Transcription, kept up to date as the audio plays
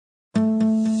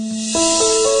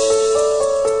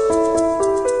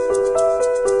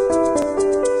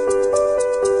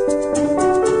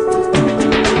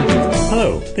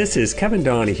This is Kevin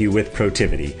Donahue with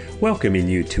Protiviti, welcoming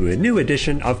you to a new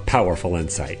edition of Powerful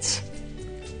Insights.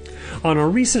 On a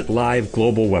recent live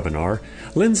global webinar,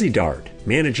 Lindsay Dart,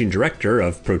 Managing Director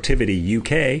of Protiviti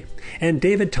UK, and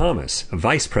David Thomas,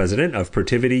 Vice President of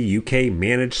Protiviti UK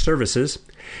Managed Services,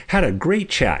 had a great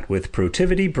chat with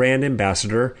Protiviti Brand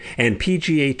Ambassador and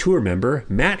PGA Tour member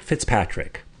Matt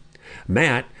Fitzpatrick.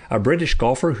 Matt, a British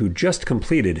golfer who just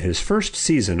completed his first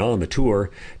season on the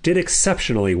tour, did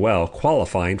exceptionally well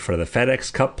qualifying for the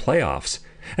FedEx Cup Playoffs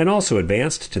and also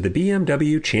advanced to the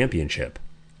BMW Championship.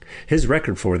 His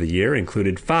record for the year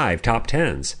included 5 top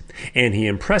 10s, and he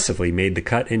impressively made the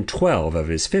cut in 12 of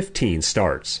his 15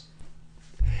 starts.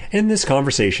 In this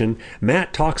conversation,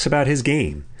 Matt talks about his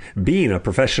game, being a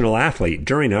professional athlete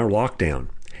during our lockdown,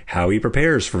 how he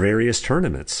prepares for various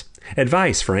tournaments,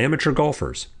 advice for amateur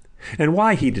golfers, and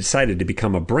why he decided to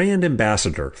become a brand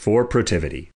ambassador for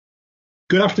Protiviti.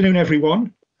 Good afternoon,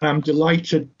 everyone. I'm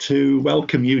delighted to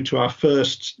welcome you to our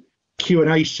first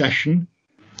Q&A session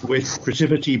with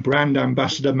Protiviti brand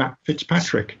ambassador Matt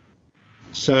Fitzpatrick.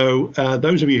 So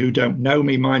those of you who don't know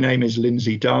me, my name is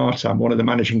Lindsay Dart. I'm one of the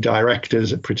managing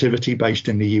directors at Protiviti based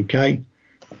in the UK.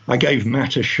 I gave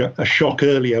Matt a shock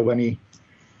earlier when he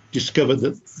discovered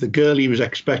that the girl he was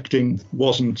expecting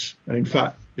wasn't, and in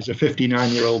fact is a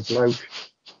 59-year-old bloke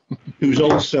who's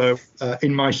also,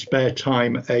 in my spare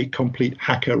time, a complete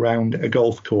hacker around a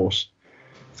golf course.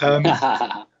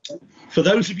 For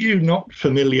those of you not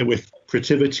familiar with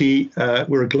Protiviti,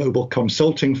 we're a global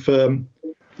consulting firm.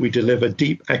 We deliver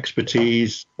deep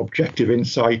expertise, objective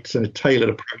insights, and a tailored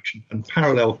approach and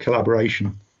parallel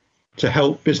collaboration to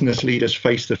help business leaders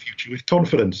face the future with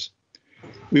confidence.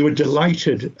 We were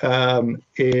delighted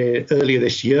earlier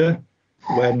this year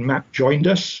when Matt joined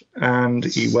us, and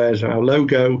he wears our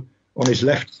logo on his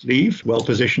left sleeve. Well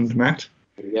positioned, Matt.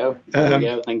 There you go. There you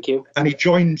go. Thank you. And he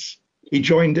joined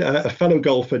a fellow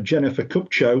golfer, Jennifer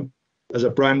Kupcho, as a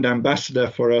brand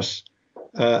ambassador for us,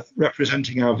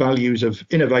 representing our values of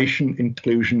innovation,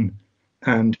 inclusion,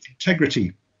 and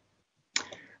integrity.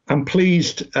 I'm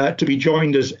pleased to be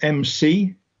joined as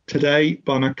MC today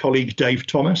by my colleague Dave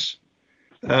Thomas.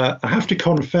 I have to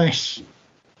confess,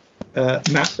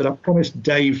 Matt, that I promised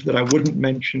Dave that I wouldn't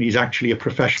mention he's actually a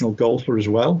professional golfer as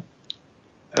well.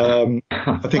 I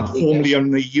think formerly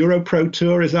on the Euro Pro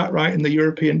Tour, is that right, in the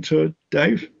European Tour,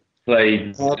 Dave?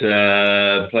 Played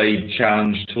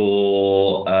Challenge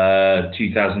Tour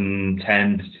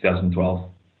 2010 to 2012.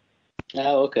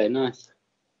 Oh, okay, nice.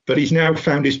 But he's now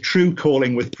found his true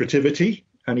calling with Protiviti,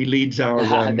 and he leads our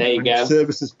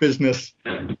services business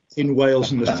in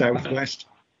Wales and the Southwest.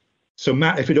 So,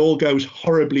 Matt, if it all goes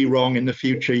horribly wrong in the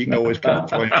future, you can always come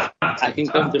to join us. I can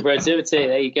come to Protiviti.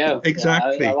 There you go.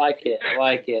 Exactly. Yeah, I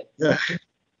like it. Yeah.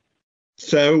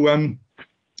 So, I'm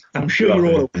sure you're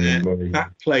all aware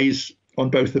Matt plays on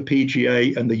both the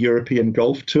PGA and the European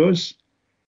Golf Tours.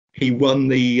 He won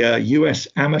the US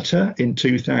Amateur in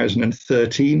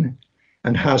 2013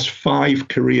 and has 5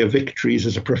 career victories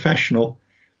as a professional.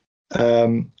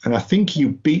 And I think you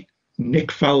beat Nick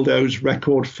Faldo's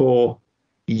record for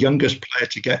the youngest player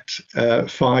to get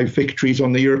 5 victories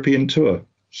on the European Tour.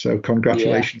 So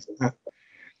congratulations on that.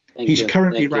 He's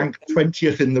currently ranked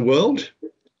 20th in the world.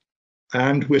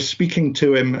 And we're speaking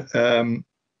to him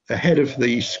ahead of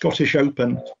the Scottish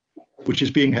Open, which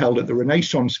is being held at the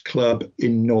Renaissance Club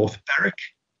in North Berwick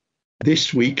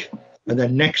this week, and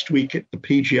then next week at the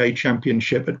PGA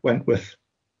Championship at Wentworth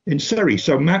in Surrey.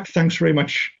 So, Matt, thanks very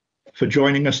much for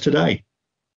joining us today.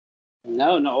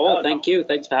 No, not all. Thank you.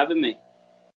 Thanks for having me.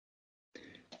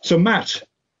 So, Matt,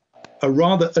 a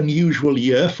rather unusual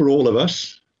year for all of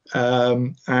us.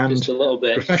 And just a little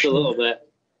bit.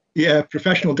 Yeah,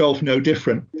 professional golf, no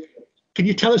different. Can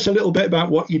you tell us a little bit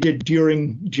about what you did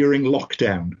during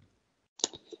lockdown?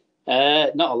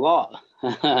 Not a lot.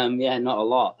 Not a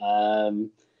lot.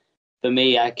 For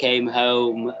me, I came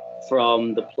home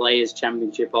from the Players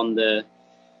Championship on the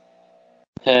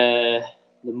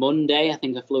Monday. I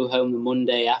think I flew home the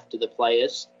Monday after the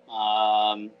Players,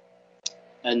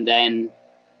 and then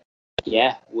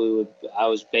I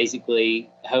was basically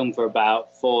home for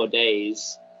about 4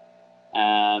 days.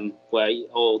 Where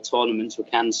all tournaments were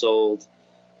cancelled,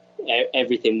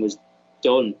 everything was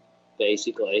done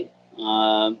basically,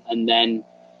 and then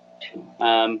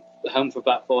home for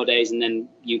about 4 days, and then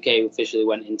UK officially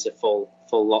went into full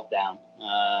lockdown.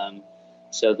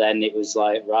 So then it was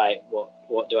like, right,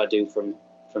 what do I do from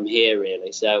here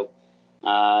really? So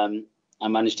I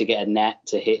managed to get a net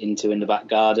to hit into in the back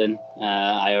garden.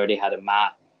 I already had a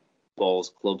mat,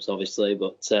 balls, clubs obviously,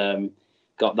 but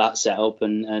got that set up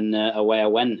and away I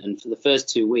went. And for the first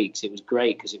 2 weeks, it was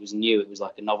great because it was new. It was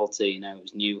like a novelty, it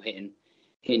was new hitting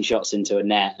hitting shots into a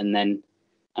net, and then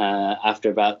after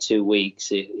about 2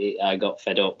 weeks, I got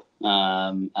fed up.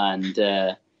 And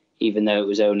even though it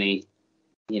was only,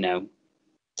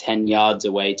 10 yards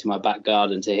away to my back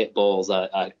garden to hit balls,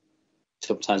 I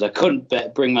sometimes I couldn't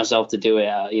bring myself to do it.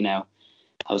 I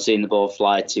was seeing the ball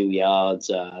fly 2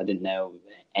 yards. I didn't know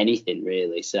anything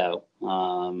really. So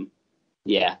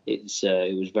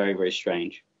it was very, very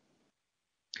strange.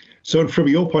 So from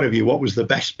your point of view, what was the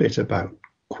best bit about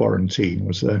quarantine?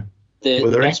 Were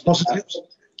there any positives?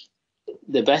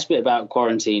 The best bit about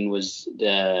quarantine was,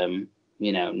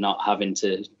 not having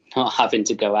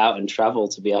to go out and travel.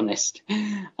 To be honest,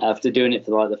 after doing it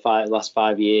for like the last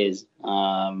 5 years,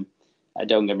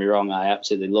 don't get me wrong, I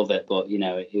absolutely love it. But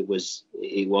it was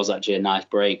actually a nice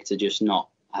break to just not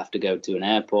have to go to an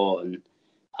airport and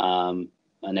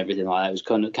everything like that. It was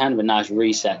kind of a nice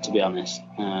reset, to be honest.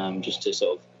 Just to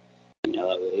sort of,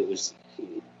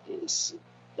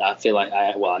 I feel like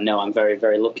I know I'm very,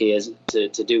 very lucky to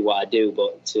do what I do,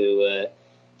 but to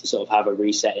sort of have a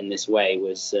reset in this way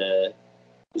was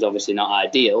obviously not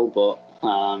ideal, but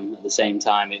at the same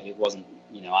time it wasn't,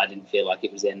 I didn't feel like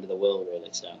it was the end of the world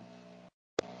really. So.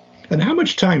 And how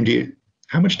much time do you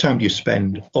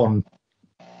spend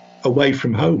away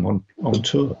from home on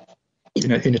tour?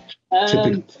 In a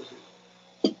typical.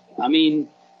 I mean,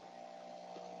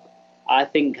 I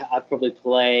think I probably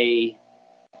play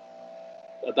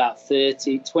about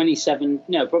 27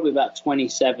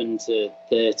 to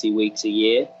 30 weeks a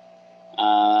year.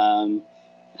 And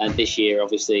this year,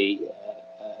 obviously,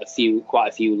 quite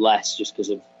a few less, just because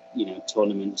of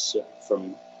tournaments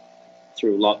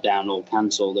through lockdown all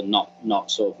cancelled and not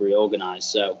sort of reorganised.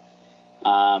 So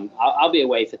I'll be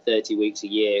away for 30 weeks a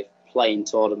year playing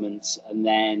tournaments, and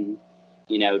then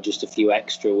just a few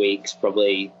extra weeks,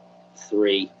 probably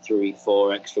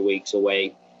 4 extra weeks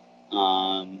away,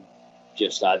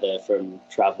 just either from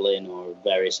travelling or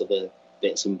various other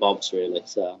bits and bobs really.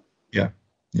 So yeah.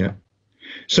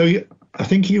 So I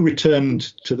think you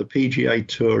returned to the PGA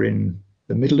Tour in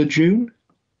the middle of June.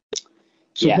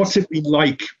 So yes. What's it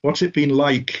been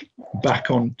like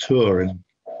back on tour?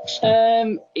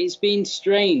 It's been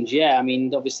strange. Yeah, I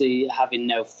mean, obviously having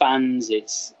no fans,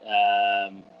 it's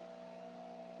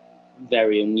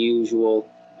very unusual.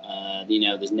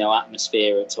 There's no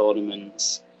atmosphere at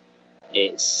tournaments.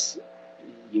 You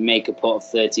make a putt of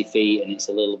 30 feet and it's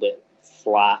a little bit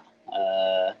flat.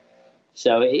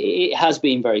 So it has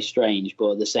been very strange,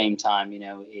 but at the same time,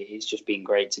 it's just been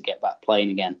great to get back playing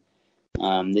again.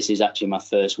 This is actually my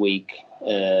first week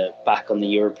back on the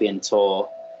European Tour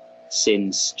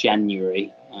since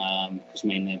January, because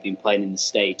mainly I've been playing in the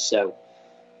States. So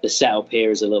the setup here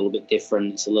is a little bit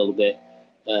different. It's a little bit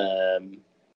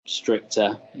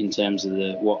stricter in terms of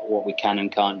what we can and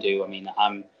can't do. I mean,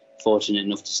 I'm fortunate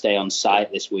enough to stay on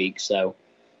site this week, so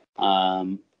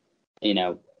I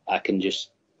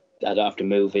don't have to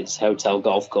move. It's hotel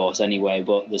golf course anyway,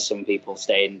 but there's some people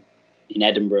staying in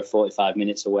Edinburgh 45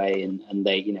 minutes away, and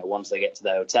they, once they get to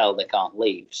the hotel, they can't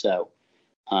leave. So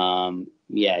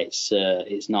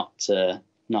it's not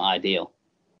ideal.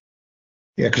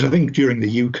 Yeah, because I think during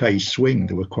the UK swing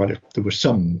there were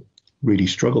some really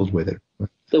struggled with it.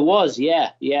 There was,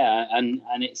 yeah, and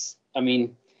it's, I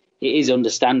mean, it is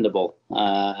understandable.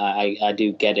 I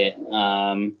do get it.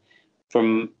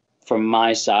 From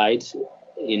my side,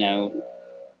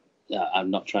 I'm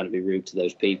not trying to be rude to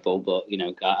those people, but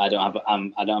I don't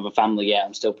have a family yet.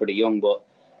 I'm still pretty young, but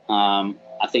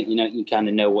I think you kind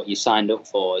of know what you signed up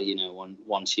for.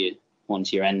 Once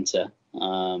you enter.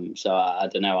 So I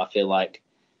don't know. I feel like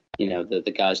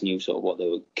the guys knew sort of what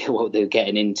they were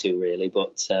getting into really,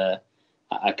 but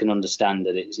I can understand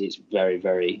that it's very,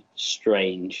 very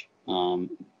strange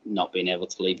not being able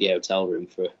to leave the hotel room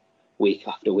for week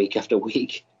after week after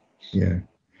week. Yeah.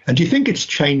 And do you think it's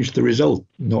changed the result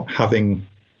not having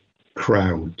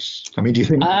crowds? I mean, do you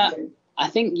think? I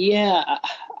think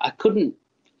I couldn't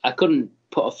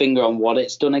put a finger on what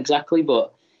it's done exactly,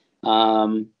 but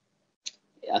I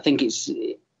think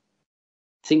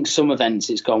some events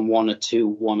it's gone one of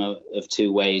two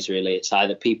ways really. It's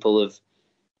either people have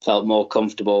felt more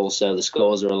comfortable, so the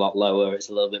scores are a lot lower, it's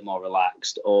a little bit more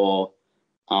relaxed, or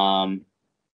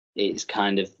it's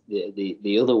kind of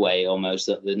the other way almost,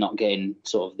 that they're not getting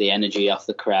sort of the energy off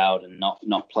the crowd and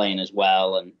not playing as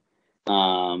well, and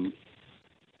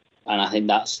I think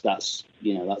that's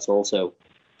also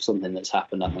something that's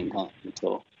happened, I think, on the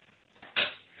tour.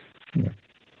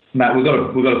 Matt, we've got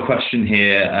a question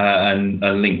here and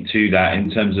a link to that in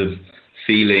terms of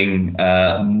feeling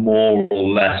more or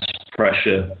less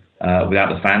pressure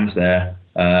without the fans there.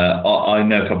 I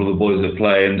know a couple of the boys that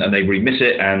play and they really miss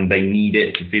it and they need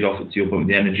it to feed off, to your point, with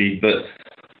the energy. But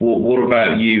What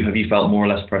about you? Have you felt more or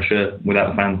less pressure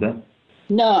without the fans there?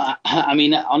 No, I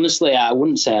mean, honestly, I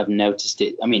wouldn't say I've noticed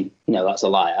it. I mean, no, that's a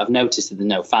lie. I've noticed that there are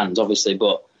no fans, obviously,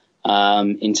 but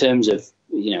in terms of,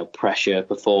 pressure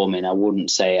performing, I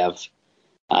wouldn't say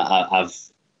I've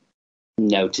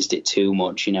noticed it too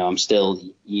much. I'm still,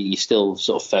 you're still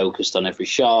sort of focused on every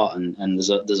shot, and there's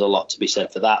a lot to be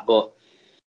said for that. But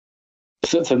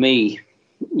for me,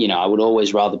 I would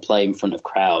always rather play in front of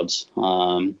crowds,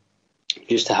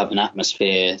 just to have an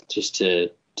atmosphere, just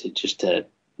to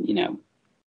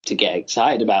get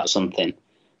excited about something.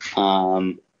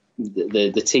 The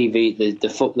TV,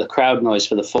 the crowd noise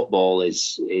for the football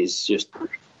is just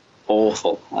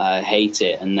awful. I hate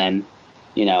it. And then,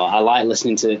 I like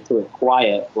listening to it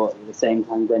quiet, but at the same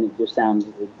time, then it does sound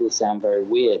very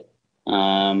weird.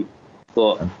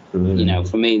 But Absolutely.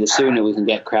 for me, the sooner we can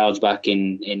get crowds back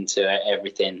into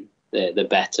everything, the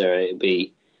better it'll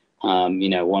be.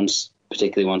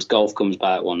 Particularly once golf comes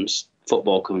back, once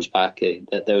football comes back,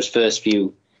 those first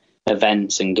few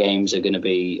events and games are going to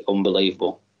be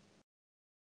unbelievable.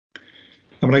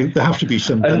 I mean, there have to be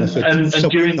some benefit. And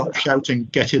during not shouting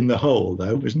 "get in the hole,"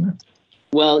 though, isn't it?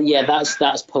 Well, yeah,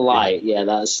 that's polite. Yeah,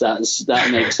 that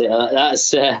makes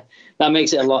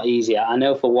it a lot easier. I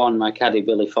know for one, my caddy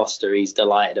Billy Foster, he's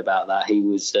delighted about that. He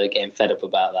was getting fed up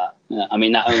about that. I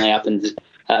mean, that only happened.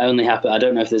 I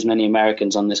don't know if there's many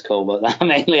Americans on this call, but that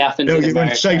mainly happened. No,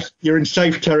 you're in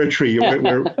safe territory.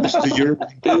 It's the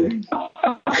European.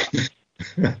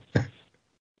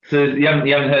 So you haven't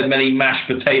heard many mashed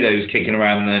potatoes kicking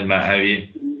around then, Matt, have you?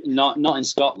 Not in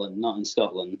Scotland. Not in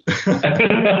Scotland. We've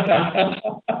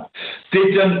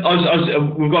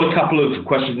got a couple of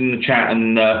questions in the chat,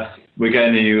 and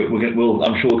we'll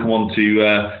I'm sure come on to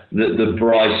the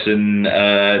Bryson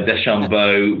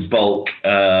DeChambeau bulk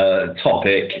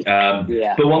topic.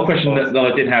 But one question that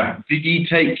I did have: Did you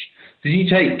take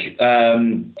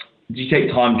time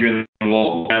during the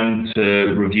lockdown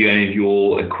to review any of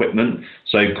your equipment?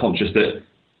 So conscious that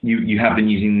you have been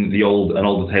using an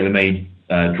older TaylorMade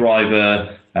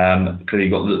driver. Clearly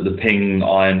you've got the Ping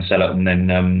iron setup, and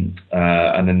then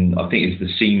I think it's the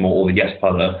Seymour or the Yes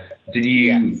putter. Have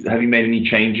you made any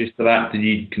changes to that? Did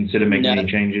you consider making any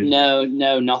changes? No,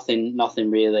 nothing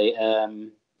really.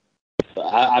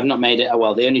 I've not made it.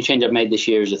 Well, the only change I've made this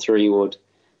year is a 3-wood.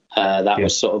 That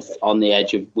was sort of on the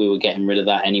edge of, we were getting rid of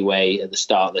that anyway at the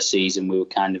start of the season. We were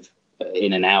kind of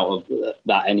in and out of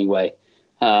that anyway.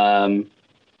 But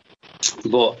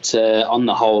on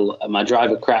the whole, my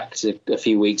driver cracked a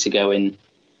few weeks ago in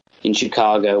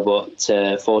Chicago, but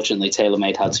fortunately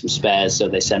TaylorMade had some spares, so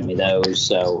they sent me those.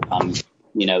 So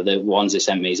the ones they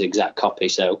sent me is exact copy,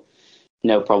 so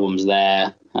no problems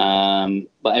there.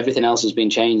 But everything else has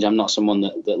been changed. I'm not someone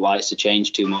that likes to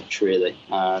change too much, really.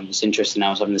 It's interesting.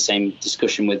 I was having the same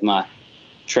discussion with my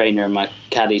trainer and my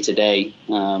caddy today.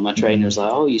 My trainer was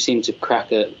like, "Oh, you seem to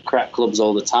crack clubs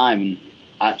all the time." And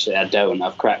actually, I don't.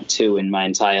 I've cracked 2 in my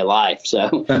entire life,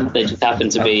 so they just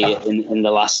happen to be in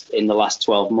the last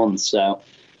 12 months. So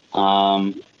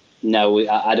no,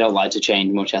 I don't like to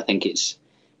change much. I think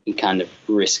you're kind of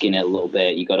risking it a little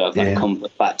bit. You got to have that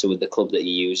comfort factor with the club that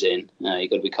you're using. You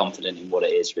got to be confident in what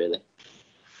it is, really.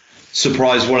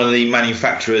 Surprised one of the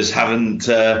manufacturers haven't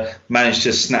managed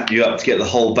to snap you up to get the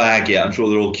whole bag yet. I'm sure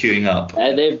they're all queuing up.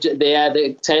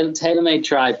 TaylorMade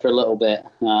tried for a little bit,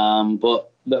 but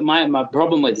my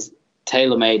problem with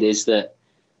TaylorMade is that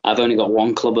I've only got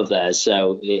one club of theirs,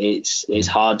 so it's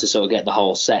hard to sort of get the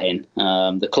whole setting.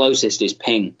 The closest is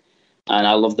Ping, and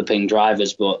I love the Ping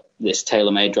drivers, but this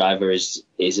TaylorMade driver is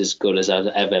as good as I've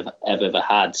ever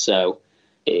had. So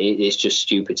it's just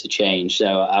stupid to change. So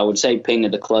I would say Ping are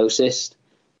the closest,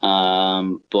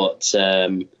 but I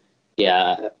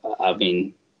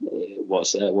mean,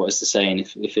 what's the saying?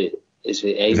 If it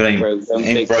ain't broke,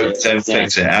 don't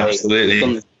fix it.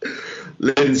 Absolutely.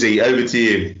 Lindsay, over to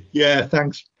you. Yeah,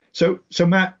 thanks. So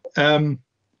Matt, I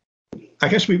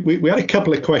guess we had a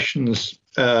couple of questions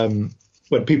when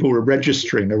people were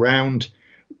registering around.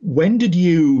 When did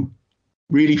you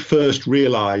really first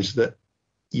realise that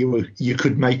you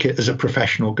could make it as a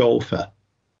professional golfer?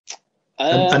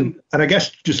 And I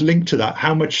guess just linked to that,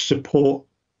 how much support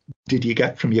did you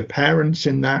get from your parents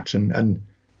in that? And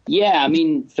yeah, I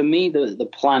mean, for me, the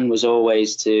plan was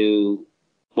always to,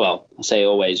 well, I say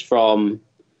always, from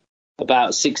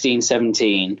about 16,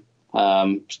 17,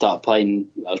 start playing.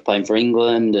 I was playing for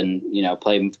England and,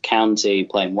 playing for county,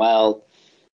 playing well.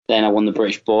 Then I won the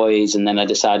British Boys, and then I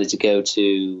decided to go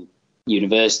to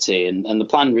university. And the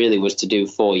plan really was to do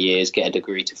 4 years, get a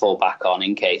degree to fall back on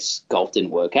in case golf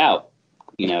didn't work out.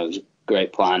 It was a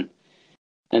great plan.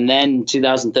 And then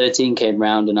 2013 came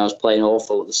round, and I was playing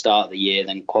awful at the start of the year.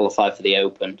 Then qualified for the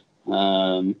Open,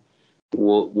 won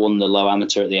the low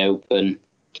amateur at the Open,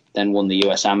 then won the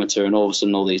US amateur, and all of a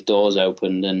sudden all these doors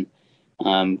opened, and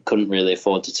couldn't really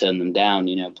afford to turn them down.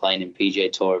 Playing in PGA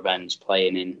Tour events,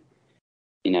 playing in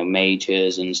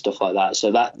majors and stuff like that.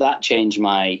 So that changed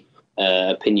my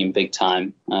opinion big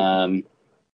time.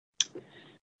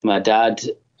 My dad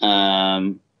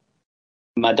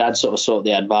sort of sought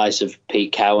the advice of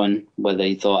Pete Cowan whether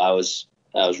he thought I was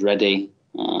ready,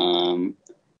 and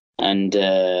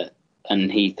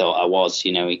he thought I was.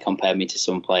 He compared me to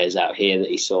some players out here that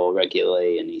he saw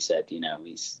regularly, and he said,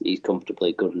 he's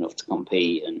comfortably good enough to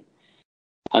compete,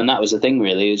 and that was the thing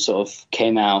really. It sort of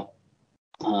came out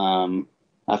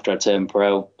after I turned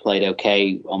pro, played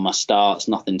okay on my starts,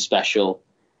 nothing special,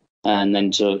 and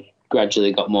then sort of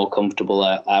gradually got more comfortable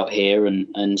out here,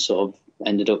 and sort of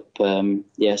ended up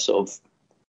sort of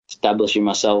establishing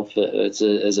myself as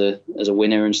a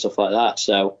winner and stuff like that.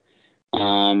 So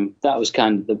that was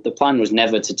kind of the plan. Was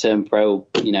never to turn pro.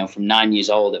 From 9 years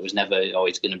old, it was never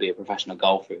always going to be a professional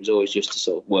golfer. It was always just to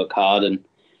sort of work hard and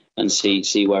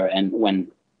see where it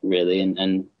went really,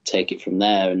 and take it from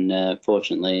there. And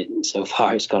fortunately, so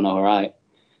far it's gone all right.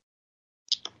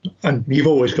 And you've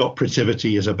always got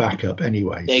Protiviti as a backup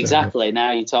anyway. Exactly. So.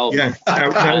 Now you told me. Yeah.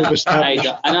 I'll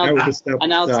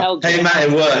tell Joe. Hey, Matt,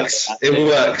 it works.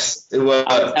 It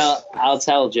works. I'll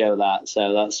tell Joe that,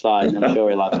 so that's fine. I'm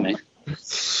sure he'll have me.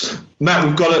 Matt,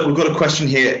 we've got a question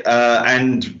here,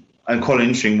 and quite an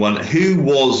interesting one. Who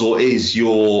was or is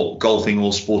your golfing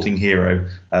or sporting hero,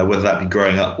 whether that be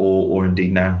growing up or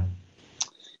indeed now?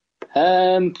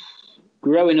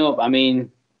 Growing up, I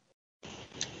mean.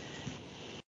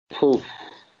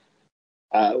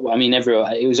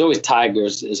 Everyone. It was always Tiger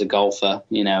as a golfer.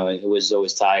 It was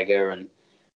always Tiger, and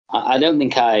I don't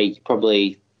think I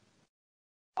probably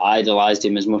idolized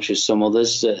him as much as some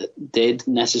others did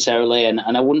necessarily, and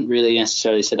I wouldn't really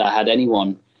necessarily say that I had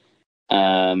anyone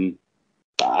that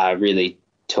I really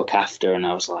took after, and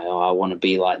I was like, oh, I want to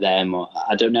be like them, or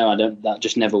I don't know. That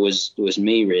just never was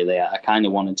me really. I kind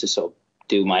of wanted to sort of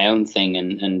do my own thing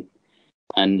and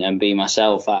be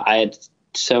myself. I had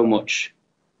so much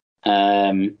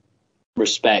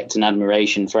respect and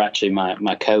admiration for actually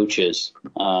my coaches,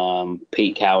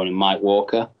 Pete Cowan and Mike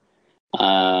Walker,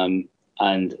 and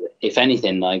if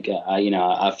anything,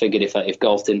 I figured if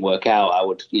golf didn't work out, I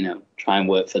would try and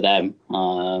work for them,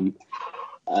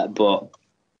 but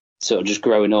sort of just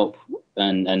growing up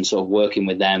and sort of working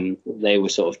with them, they were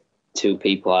sort of two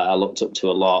people I looked up to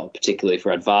a lot, particularly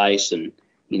for advice and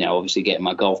obviously getting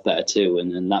my golf better too,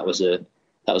 and that was a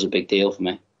big deal for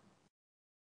me.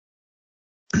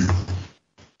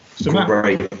 So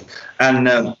great.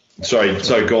 And sorry,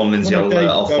 go on, Lindsay.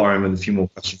 I'll fire him with a few more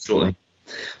questions shortly.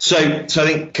 So I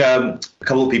think a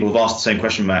couple of people have asked the same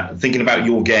question, Matt. Thinking about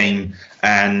your game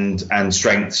and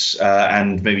strengths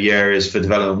and maybe areas for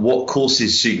development, what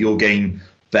courses suit your game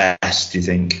best, do you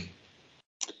think?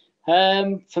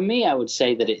 For me, I would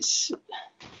say that sort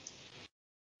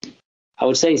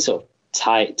of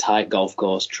tight golf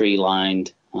course, tree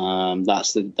lined.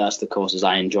 That's the courses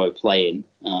I enjoy playing,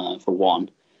 for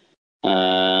one.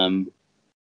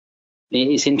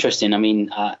 It's interesting. I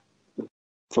mean,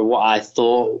 for what I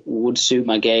thought would suit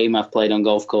my game, I've played on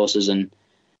golf courses and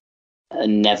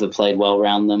never played well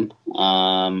around them.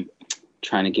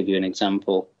 Trying to give you an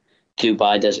example,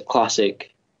 Dubai Desert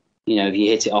Classic. If you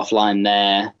hit it offline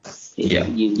there,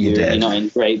 you're not in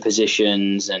great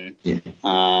positions, and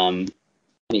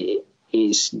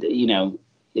it's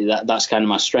that's kind of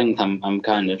my strength. I'm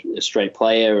kind of a straight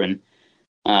player, and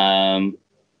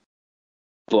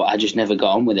but I just never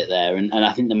got on with it there, and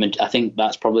I think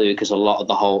that's probably because a lot of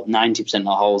 90% of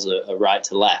the holes are right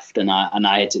to left, and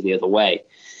I hit it the other way,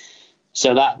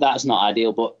 so that's not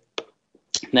ideal. But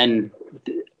then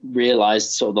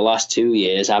realised sort of the last 2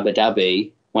 years, Abu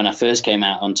Dhabi, when I first came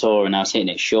out on tour and I was hitting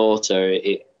it shorter,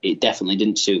 it definitely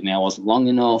didn't suit me. I wasn't long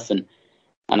enough, and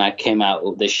I came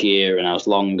out this year and I was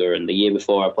longer, and the year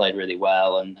before I played really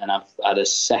well, and I've had a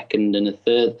second and a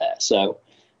third there. So,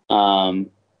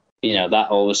 that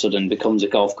all of a sudden becomes a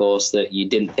golf course that you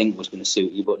didn't think was going to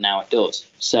suit you, but now it does.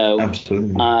 So,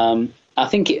 absolutely. I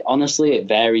think it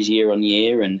varies year on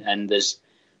year, and there's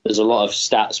a lot of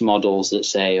stats models that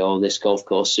say, oh, this golf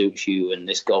course suits you and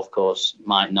this golf course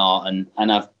might not. And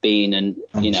I've been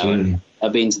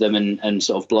I've been to them and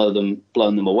sort of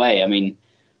blown them away. I mean,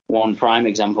 one prime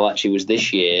example actually was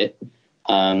this year,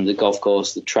 the golf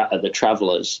course, the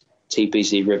Travellers,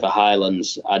 TPC River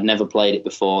Highlands. I'd never played it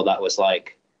before. That was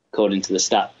like, according to the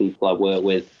stat people I work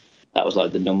with, that was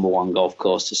like the number one golf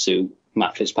course to suit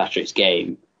Matt Fitzpatrick's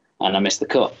game. and I missed the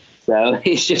cut. So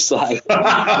it's just like,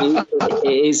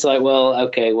 it's like, well,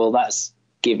 okay, well, that's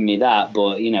giving me that.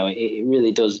 But, it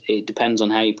really does. It depends on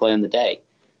how you play on the day.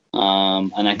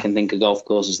 And I can think of golf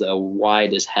courses that are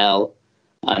wide as hell,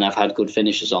 and I've had good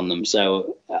finishes on them.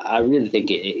 So I really think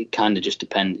it kind of just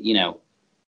depends, it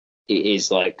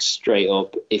is like straight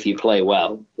up, if you play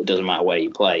well, it doesn't matter where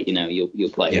you play, you'll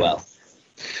play well.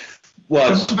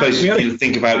 Well, I suppose if you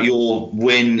think about your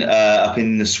win up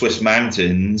in the Swiss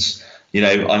mountains, I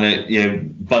know, a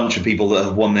bunch of people that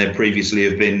have won there previously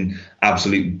have been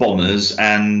absolute bombers,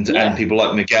 and people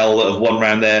like Miguel that have won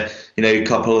around there, a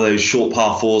couple of those short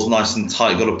par fours, nice and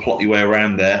tight, got to plot your way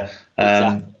around there.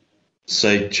 Exactly. So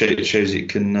it shows it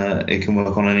can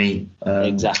work on any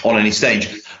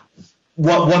stage.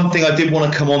 One thing I did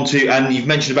want to come on to, and you've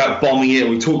mentioned about bombing it,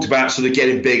 and we talked about sort of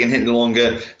getting big and hitting the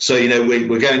longer. So,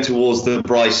 we're going towards the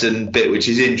Bryson bit, which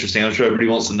is interesting. I'm sure everybody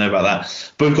wants to know about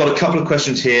that. But we've got a couple of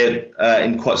questions here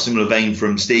in quite similar vein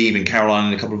from Steve and Caroline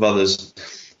and a couple of others.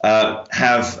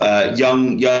 Have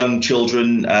young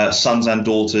children, sons and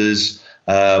daughters.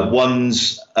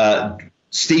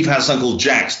 Steve has a son called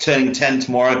Jack's turning 10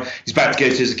 tomorrow. He's about to go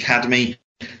to his academy.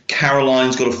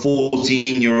 Caroline's got a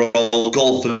 14-year-old,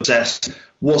 golf obsessed.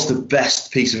 What's the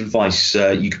best piece of advice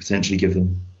you could potentially give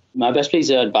them? My best piece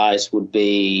of advice would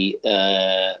be,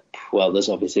 there's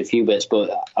obviously a few bits,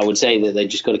 but I would say that they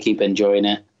just got to keep enjoying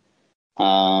it.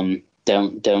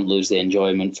 Don't lose the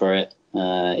enjoyment for it.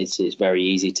 It's very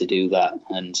easy to do that,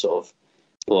 and sort of,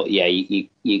 but yeah, you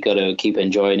got to keep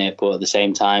enjoying it. But at the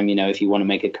same time, if you want to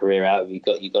make a career out of it,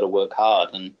 you got to work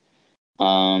hard. And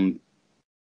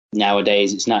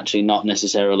nowadays, it's naturally not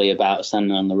necessarily about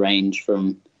standing on the range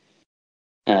from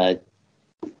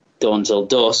dawn till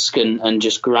dusk and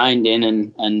just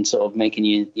grinding and sort of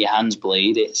making your hands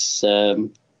bleed. It's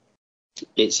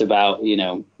about,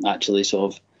 actually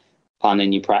sort of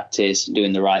planning your practice,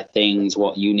 doing the right things,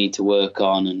 what you need to work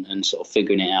on, and sort of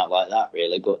figuring it out like that,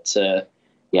 really. But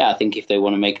I think if they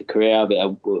want to make a career out of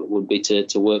it, would be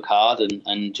to work hard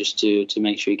and just to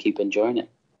make sure you keep enjoying it.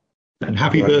 And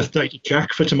happy birthday to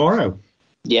Jack for tomorrow.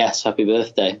 Yes, happy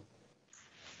birthday.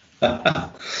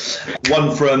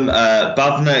 One from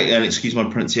Bavna, and excuse my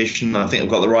pronunciation, I think I've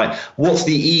got that right. What's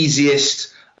the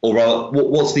easiest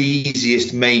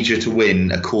major to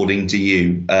win according to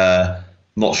you?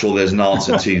 Not sure there's an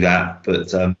answer to that,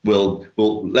 but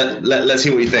let's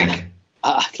see what you think.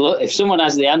 Look, if someone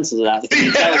has the answer to that, they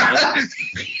can tell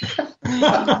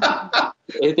me.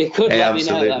 If they could let me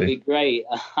know, that'd be great.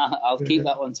 I'll keep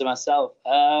that one to myself.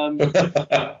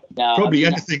 Probably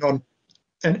anything on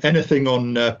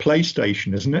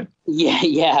PlayStation, isn't it?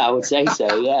 Yeah, I would say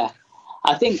so. Yeah,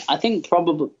 I think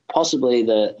possibly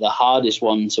the hardest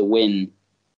one to win.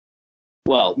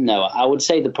 Well, no, I would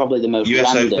say probably the most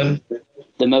US random. Open?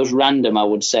 The most random, I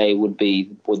would say, would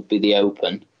be the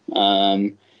Open,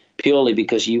 purely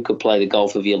because you could play the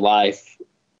golf of your life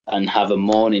and have a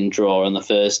morning draw on the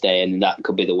first day, and that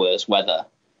could be the worst weather.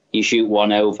 You shoot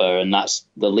one over, and that's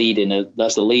the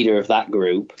leader of that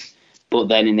group. But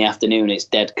then in the afternoon, it's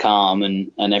dead calm,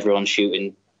 and everyone's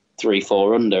shooting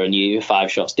 3-4 under, and you're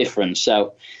 5 shots different.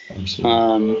 So,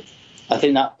 I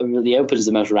think that the Open is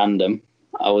the most random.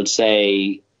 I would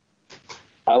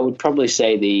probably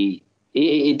say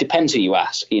it depends who you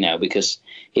ask, because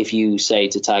if you say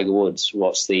to Tiger Woods,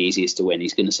 what's the easiest to win,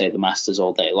 he's going to say the Masters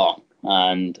all day long.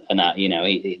 And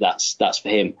that's for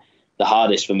him. The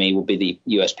hardest for me would be the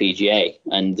US PGA,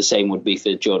 and the same would be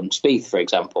for Jordan Spieth, for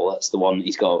example. That's the one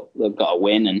they've got to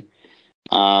win,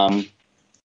 and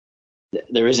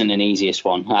there isn't an easiest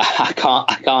one. I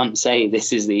can't say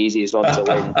this is the easiest one to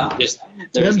win.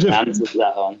 There isn't an answer to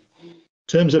that one. In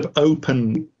terms of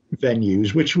Open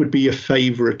venues, which would be your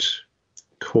favourite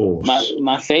course?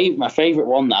 My favourite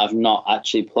one that I've not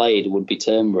actually played would be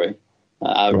Turnberry.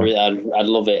 I'd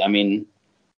love it. I mean,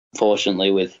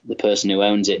 fortunately, with the person who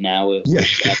owns it now, I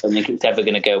don't think it's ever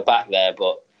going to go back there.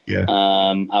 But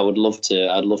I would love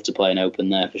to. I'd love to play an Open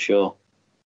there for sure.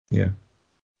 Yeah.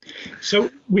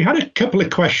 So we had a couple of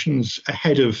questions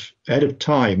ahead of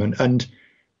time, and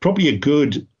probably a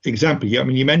good example. I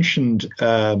mean, you mentioned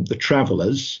the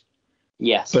Travellers.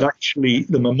 Yes. But actually,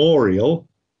 the Memorial,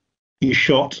 you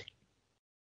shot.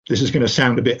 This is going to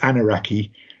sound a bit Anaraki.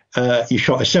 You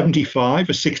shot a 75,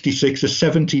 a 66, a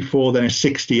 74, then a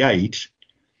 68.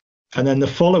 And then the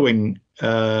following,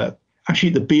 actually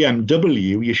the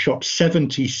BMW, you shot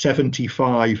 70,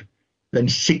 75, then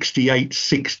 68,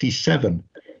 67.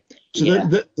 So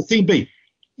the thing be,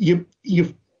 you've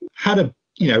had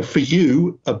for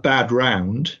you, a bad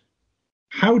round.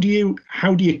 How do you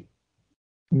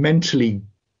mentally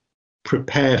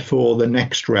prepare for the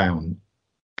next round?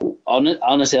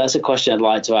 Honestly, that's a question I'd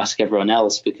like to ask everyone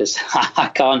else, because I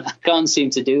can't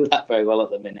seem to do that very well at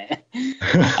the minute.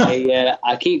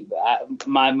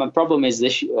 My problem is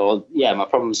my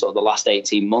problem sort of the last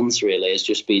 18 months really has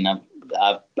just been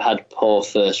I've had poor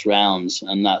first rounds,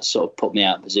 and that sort of put me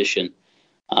out of position.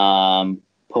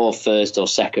 Poor first or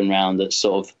second round that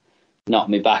sort of knocked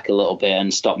me back a little bit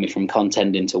and stopped me from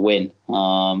contending to win.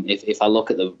 If I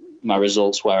look at my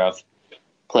results where I've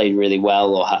played really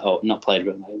well or not played,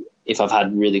 if I've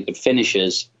had really good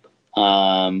finishes,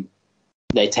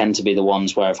 they tend to be the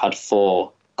ones where I've had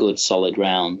 4 good solid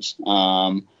rounds.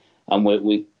 And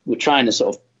we're trying to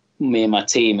sort of, me and my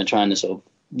team are trying to sort of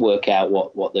work out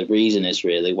what the reason is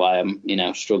really why I'm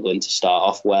struggling to start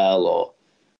off well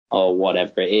or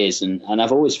whatever it is. And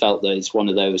I've always felt that it's one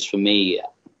of those for me.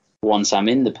 Once I'm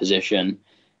in the position,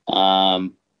 I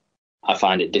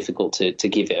find it difficult to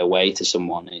give it away to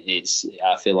someone.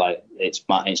 I feel like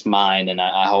it's mine, and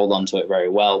I hold on to it very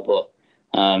well. But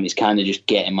it's kind of just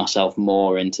getting myself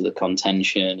more into the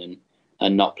contention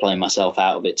and not playing myself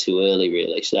out of it too early,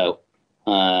 really. So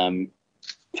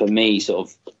for me, sort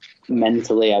of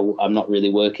mentally, I'm not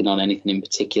really working on anything in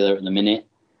particular at the minute.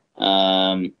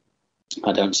 I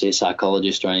don't see a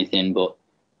psychologist or anything, but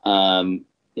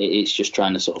it's just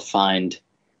trying to sort of find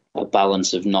a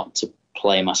balance of not to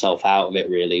play myself out of it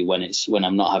really when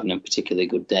I'm not having a particularly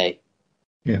good day.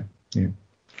 Yeah. And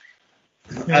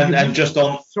just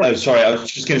on, I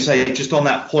was just going to say, just on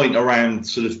that point around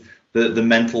sort of the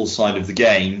mental side of the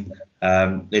game,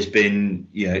 there's been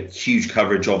huge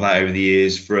coverage of that over the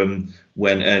years, from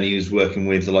when Ernie was working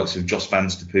with the likes of Jos van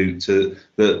Staphout to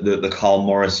the Carl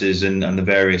Morrises and the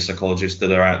various psychologists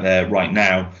that are out there right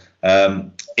now.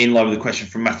 In line with the question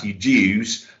from Matthew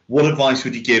Dews, what advice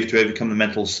would you give to overcome the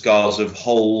mental scars of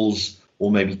holes or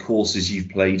maybe courses you've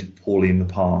played poorly in the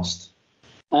past?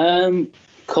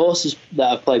 Courses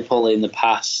that I've played poorly in the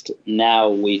past, now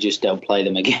we just don't play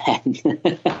them again.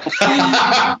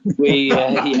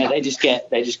 They just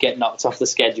get knocked off the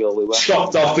schedule.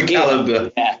 Chopped off the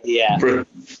calendar. Yeah.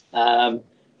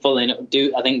 Funnily enough,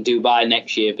 I think Dubai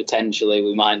next year potentially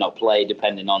we might not play,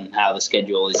 depending on how the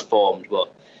schedule is formed.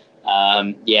 But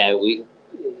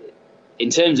in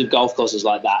terms of golf courses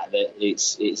like that,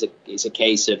 it's a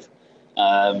case of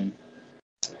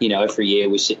every year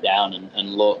we sit down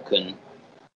and look and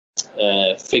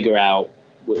figure out.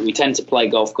 We tend to play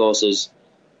golf courses.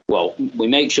 Well, we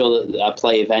make sure that I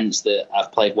play events that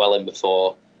I've played well in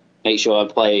before. Make sure I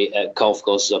play at golf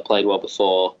courses I've played well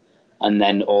before, and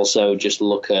then also just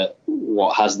look at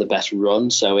what has the best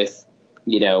run. So if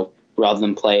rather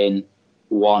than playing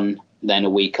one, then a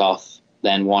week off,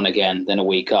 then one again, then a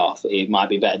week off, it might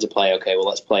be better to play,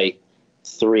 let's play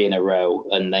 3 in a row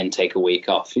and then take a week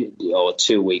off, or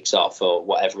 2 weeks off, or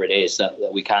whatever it is,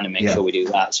 that we kind of make sure we do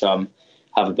that. So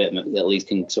have a bit, at least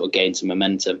can sort of gain some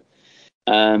momentum.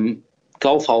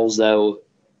 Golf holes though,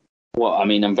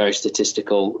 I'm very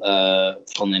statistical.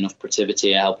 Funnily enough,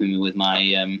 Protiviti are helping me with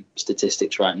my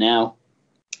statistics right now.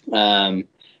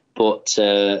 But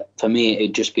for me,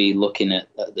 it'd just be looking at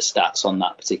the stats on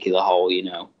that particular hole.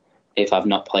 If I've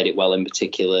not played it well in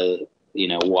particular,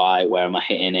 why? Where am I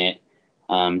hitting it?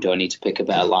 Do I need to pick a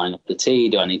better line up the tee?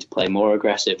 Do I need to play more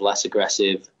aggressive, less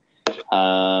aggressive?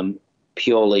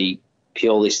 Purely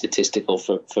statistical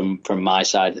from my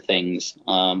side of things.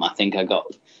 I think I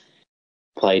got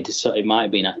played. So it might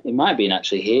have been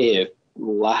actually here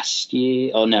last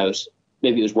year. Oh no,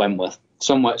 maybe it was Wentworth.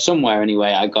 Somewhere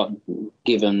anyway. I got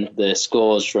given the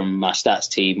scores from my stats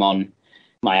team on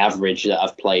my average that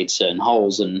I've played certain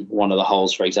holes, and one of the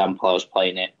holes, for example, I was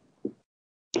playing it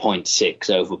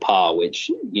 0.6 over par, which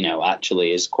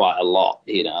actually is quite a lot.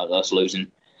 I was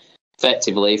losing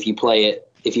effectively. If you play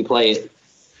it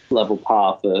level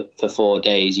par for 4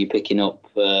 days, you're picking up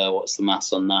what's the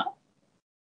maths on that?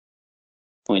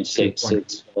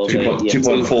 0.66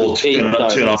 2.4,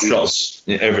 2.5 shots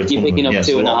every. You're picking up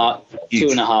two and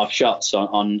a half shots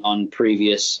on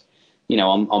previous,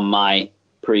 on my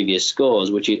previous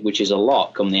scores, which is a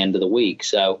lot come the end of the week.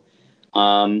 So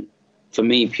for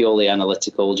me, purely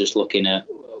analytical, just looking at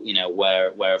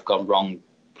where I've gone wrong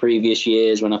previous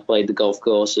years when I've played the golf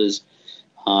courses,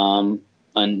 and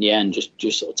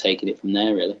just sort of taking it from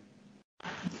there really.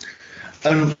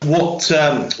 And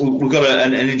we've got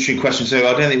an interesting question. So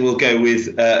I don't think we'll go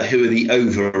with who are the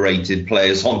overrated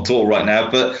players on tour right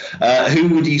now, but who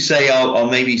would you say are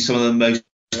maybe some of the most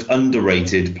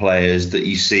underrated players that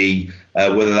you see,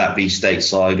 whether that be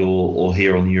stateside or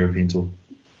here on the European tour?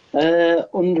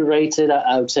 Underrated,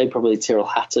 I would say probably Tyrrell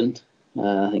Hatton.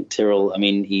 I think Tyrrell,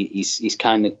 he's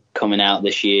kind of coming out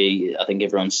this year. I think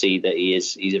everyone see that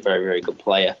he's a very, very good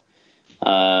player.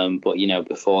 But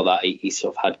before that, he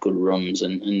sort of had good runs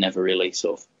and never really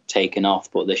sort of taken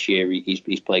off. But this year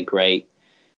he's played great.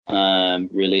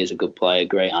 Really is a good player,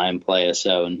 great iron player,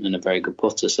 and a very good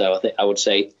putter. So I think I would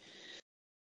say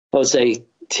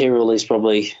Tyrrell is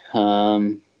probably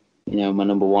my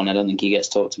number one. I don't think he gets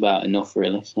talked about enough,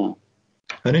 really. So.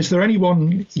 And is there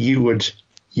anyone you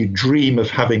dream of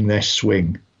having their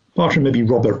swing, apart from maybe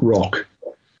Robert Rock?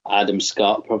 Adam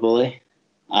Scott, probably,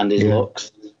 and his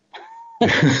looks.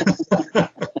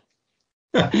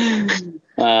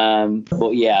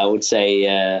 But yeah, I would say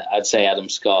I'd say Adam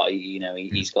Scott.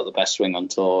 He's got the best swing on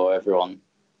tour. Everyone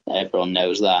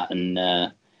knows that,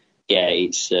 and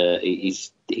he's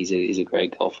a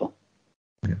great golfer.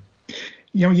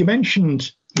 Yeah. You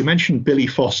mentioned Billy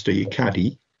Foster, your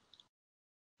caddy.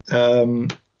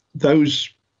 Those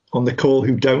on the call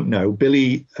who don't know,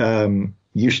 Billy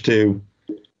used to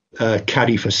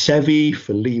caddy for Seve,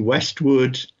 for Lee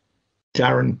Westwood,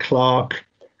 Darren Clark,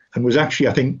 and was actually,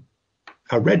 I think,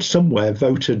 I read somewhere,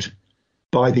 voted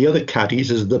by the other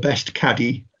caddies as the best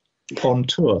caddy on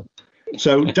tour.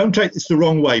 So don't take this the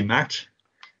wrong way, Matt.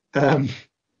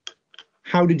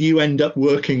 How did you end up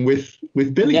working with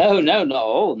Billy? No, not at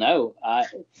all. No.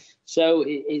 So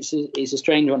it's a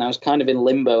strange one. I was kind of in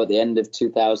limbo at the end of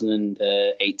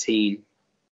 2018.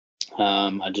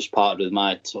 I just parted with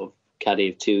my sort of caddy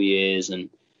of 2 years, and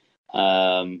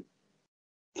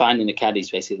finding a caddy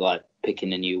is basically like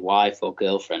picking a new wife or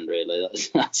girlfriend, really.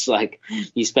 That's like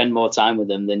you spend more time with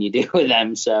them than you do with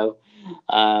them. So,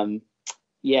 there's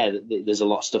a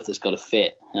lot of stuff that's got to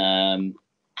fit.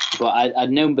 But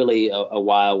I'd known Billy a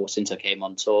while since I came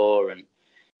on tour, and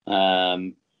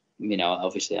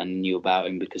obviously I knew about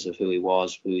him because of who he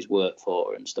was, who he's worked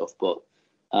for and stuff. But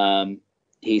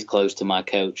he's close to my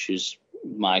coaches,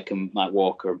 Mike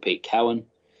Walker and Pete Cowan.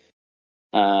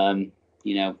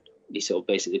 He sort of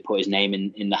basically put his name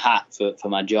in the hat for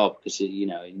my job because, he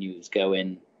knew it was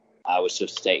going. I was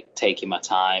just taking my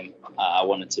time. I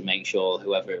wanted to make sure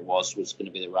whoever it was going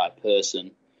to be the right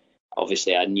person.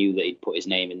 Obviously, I knew that he'd put his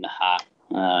name in the hat.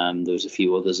 There was a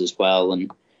few others as well. And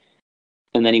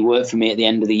then he worked for me at the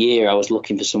end of the year. I was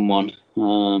looking for someone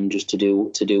just to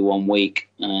do 1 week.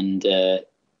 And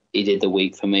he did the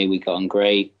week for me. We got on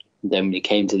great. Then we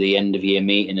came to the end of year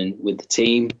meeting with the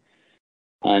team.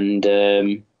 And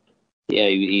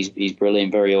he's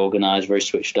brilliant, very organised, very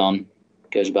switched on,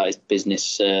 goes about his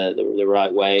business the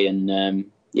right way, and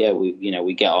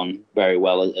we get on very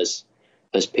well as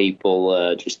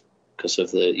people, just because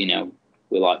of the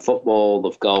we like football,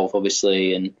 love golf,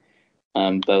 obviously,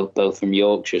 and both from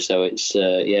Yorkshire, so it's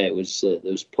there was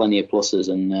plenty of pluses,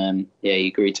 and he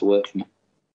agreed to work for me.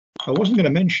 I wasn't going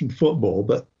to mention football,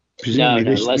 but presumably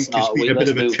this week has been a bit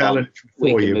of a challenge for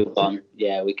you. We can move on.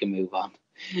 Yeah, we can move on.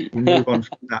 We'll move on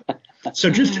from that.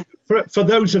 So just for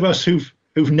those of us who've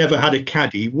never had a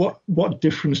caddy, what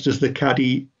difference does the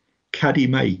caddy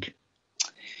make?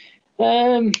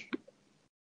 Well,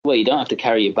 you don't have to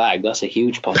carry your bag. That's a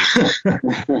huge positive.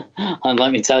 And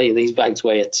let me tell you, these bags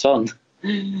weigh a ton.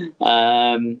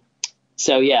 There's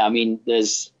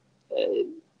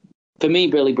for me,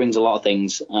 Billy brings a lot of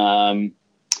things. It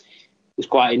was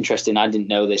quite interesting. I didn't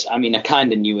know this. I mean, I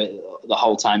kind of knew it the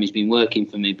whole time he's been working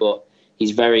for me, but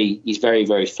he's very,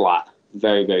 very flat.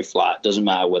 Very, very flat. Doesn't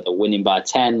matter whether winning by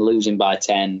 10, losing by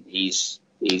 10. He's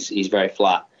very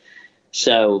flat.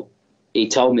 So he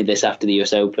told me this after the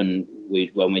US Open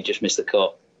when we just missed the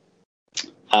cut.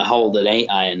 I holed an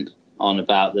 8-iron on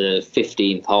about the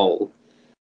 15th hole,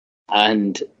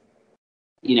 and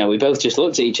we both just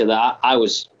looked at each other. I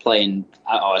was playing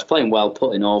well,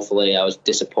 putting awfully. I was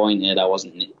disappointed. I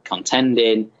wasn't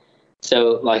contending.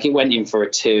 So it went in for a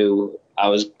 2. I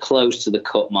was close to the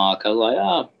cut mark. I was like,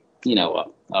 oh, you know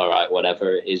what? All right,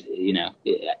 whatever. It is, it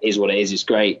is what it is. It's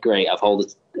great. I've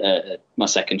held my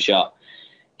second shot.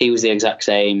 He was the exact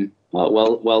same. Oh,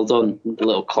 well done. A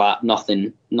little clap.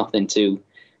 Nothing too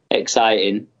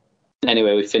exciting.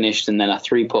 Anyway, we finished, and then I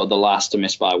 3-putted the last to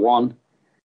miss by 1,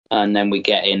 and then we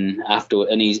get in afterward.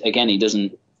 And he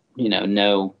doesn't,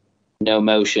 no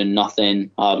motion, nothing,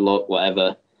 hard luck,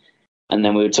 whatever. And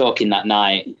then we were talking that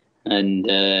night, and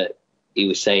he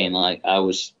was saying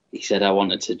he said I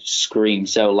wanted to scream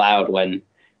so loud when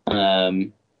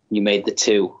you made the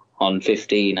 2 on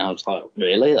 15. I was like,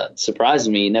 really? That surprises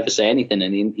me. You never say anything.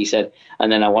 And he said,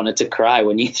 and then I wanted to cry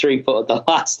when you 3-putted the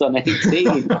last on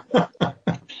 18.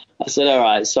 I said, all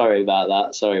right, sorry about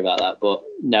that. But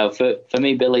no, for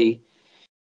me, Billy,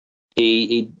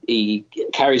 he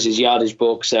carries his yardage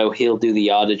book, so he'll do the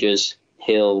yardages.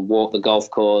 He'll walk the golf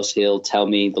course. He'll tell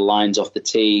me the lines off the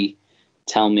tee,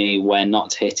 tell me where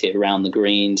not to hit it around the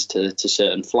greens to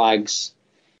certain flags.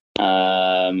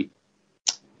 What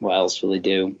else will he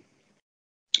do?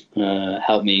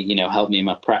 Help me in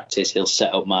my practice. He'll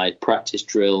set up my practice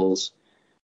drills,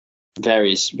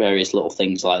 various little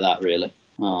things like that, really.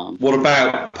 What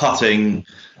about putting,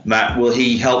 Matt? Will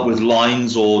he help with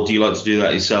lines, or do you like to do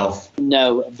that yourself?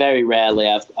 No, very rarely.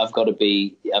 I've got to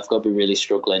be really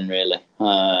struggling, really.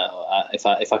 If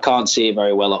I can't see it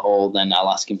very well at all, then I'll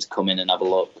ask him to come in and have a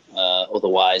look.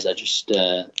 Otherwise, I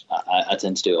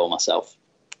tend to do it all myself.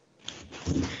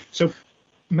 So,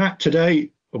 Matt, today,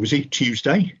 obviously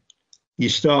Tuesday, you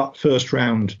start first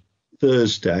round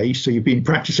Thursday. So you've been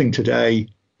practicing today.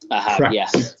 I have,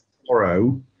 yes.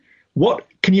 Tomorrow. What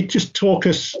can you just talk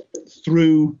us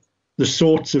through the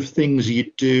sorts of things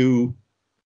you do,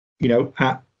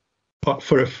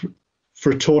 for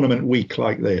a tournament week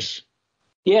like this?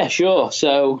 Yeah, sure.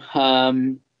 So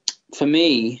for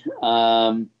me,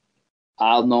 I'll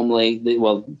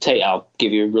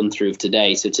give you a run through of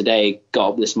today. So today,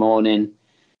 got up this morning,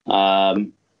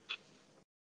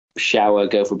 shower,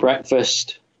 go for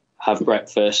breakfast, have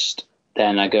breakfast.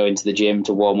 Then I go into the gym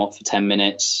to warm up for 10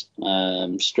 minutes,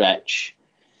 stretch,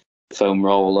 foam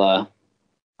roller,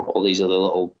 all these other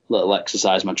little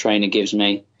exercise my trainer gives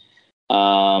me.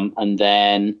 And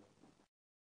then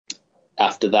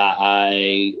after that,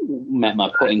 I met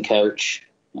my putting coach.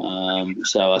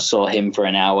 So I saw him for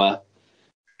an hour.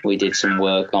 We did some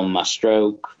work on my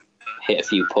stroke, hit a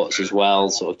few putts as well,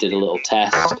 sort of did a little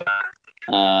test.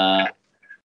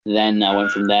 Then I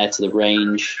went from there to the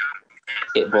range,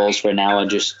 hit balls for an hour,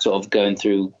 just sort of going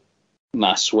through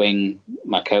my swing.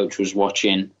 My coach was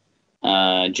watching,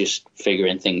 just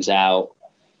figuring things out.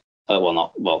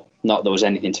 Not there was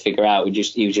anything to figure out.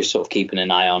 He was just sort of keeping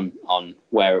an eye on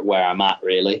where I'm at,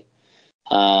 really.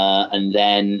 And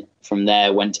then from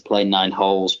there, went to play 9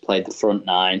 holes, played the front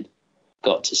 9,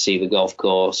 got to see the golf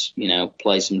course,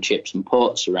 play some chips and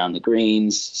putts around the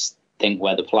greens, think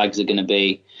where the flags are going to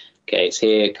be. Okay, it's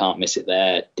here, can't miss it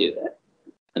there, do that.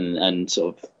 And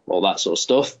sort of all that sort of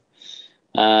stuff.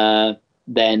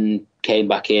 Then came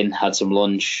back in, had some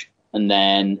lunch, and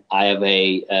then I have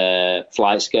a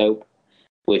flight scope,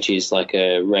 which is like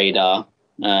a radar,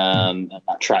 and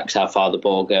that tracks how far the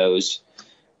ball goes.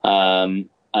 And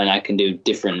I can do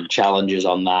different challenges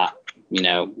on that.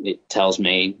 It tells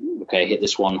me, okay, hit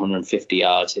this one 150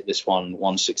 yards, hit this one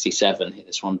 167, hit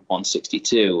this one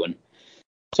 162, and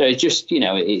so it's just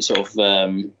it's sort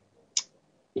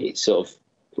of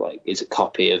like it's a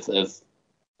copy of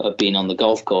being on the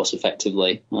golf course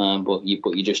effectively, but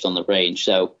you're just on the range.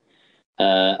 So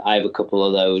I have a couple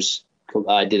of those.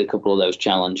 I did a couple of those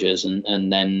challenges,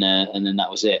 and then that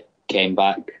was it. Came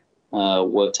back,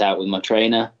 worked out with my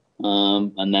trainer,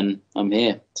 and then I'm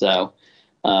here. So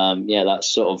that's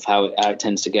sort of how it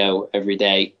tends to go every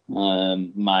day.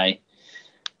 My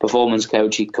performance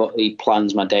coach, he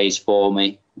plans my days for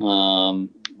me.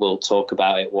 We'll talk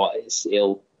about it.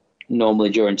 He'll normally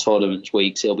during tournaments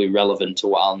weeks, it'll be relevant to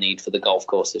what I'll need for the golf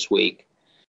course this week.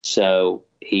 So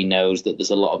he knows that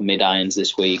there's a lot of mid-irons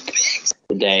this week.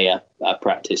 Today I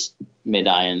practiced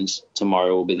mid-irons.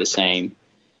 Tomorrow will be the same.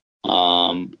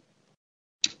 And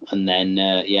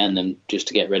then just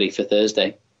to get ready for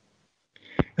Thursday.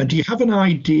 And do you have an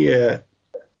idea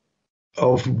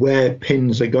of where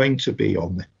pins are going to be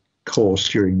on the course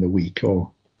during the week,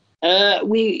 or?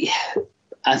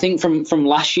 I think from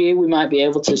last year we might be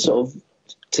able to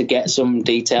to get some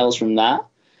details from that.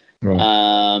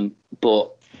 Right.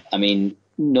 But I mean,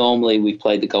 normally we've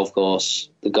played the golf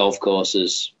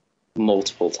courses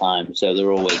multiple times, so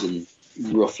they're always in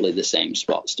roughly the same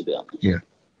spots, to be honest. Yeah.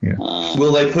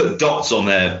 Will they put dots on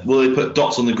there? Will they put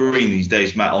dots on the green these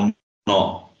days, Matt, or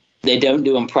not? They don't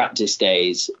do on practice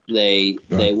days. They do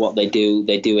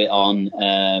it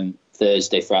on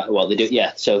Thursday, Friday. Well, they do,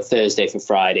 yeah. So Thursday for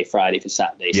Friday, Friday for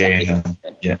Saturday.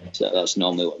 Yeah. So that's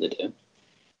normally what they do.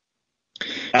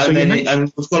 And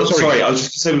we've got, I was just going to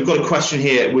say, we've got a question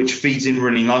here which feeds in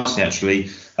really nicely, actually.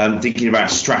 Thinking about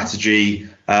strategy.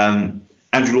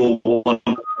 Andrew Law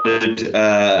wanted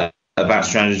about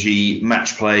strategy,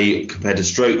 match play compared to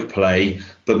stroke play,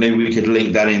 but maybe we could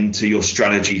link that into your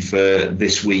strategy for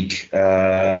this week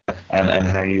and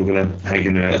how you're going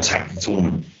to attack the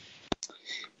tournament.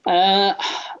 I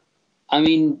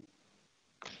mean,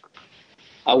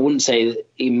 I wouldn't say that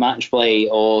in match play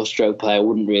or stroke play, I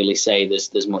wouldn't really say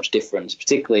there's much difference,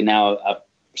 particularly now I've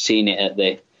seen it at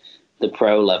the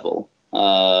pro level.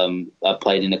 I've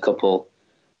played in a couple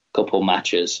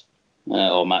matches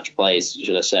or match plays,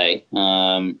 should I say.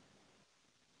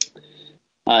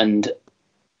 And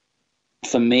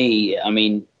for me, I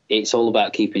mean, it's all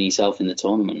about keeping yourself in the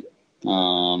tournament.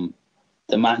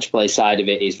 The match play side of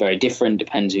it is very different,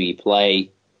 depends who you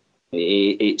play.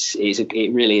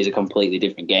 it really is a completely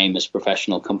different game as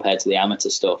professional compared to the amateur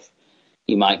stuff.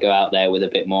 You might go out there with a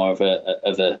bit more of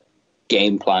a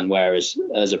game plan, whereas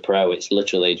as a pro, it's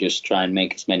literally just try and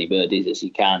make as many birdies as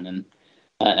you can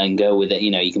and go with it.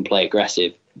 You can play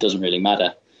aggressive. It doesn't really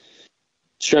matter.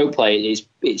 Stroke play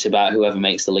it's about whoever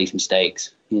makes the least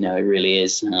mistakes. It really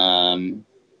is. I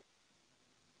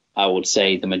would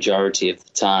say the majority of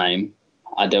the time,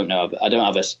 I don't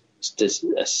have a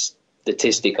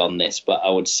statistic on this, but I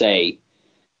would say,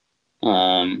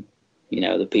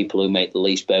 the people who make the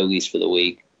least bogeys for the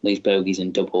week, least bogeys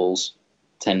and doubles,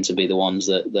 tend to be the ones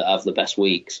that have the best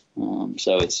weeks.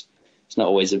 So it's not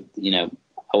always I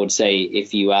would say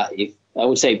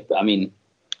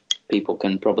people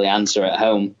can probably answer at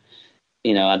home.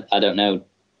 I don't know.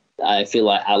 I feel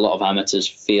like a lot of amateurs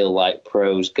feel like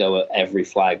pros go at every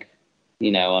flag,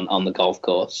 on the golf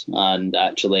course. And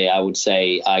actually, I would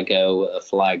say I go at a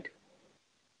flag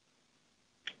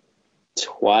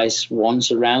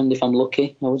once around if I'm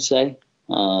lucky, I would say.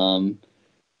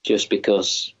 Just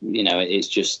because, it's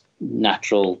just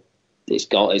natural. It's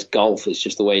golf. It's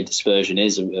just the way dispersion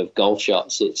is of golf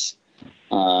shots. It's,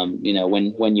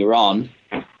 when you're on,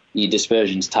 your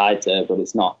dispersion's tighter, but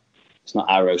it's not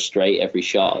arrow straight every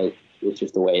shot. It's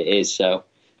just the way it is. So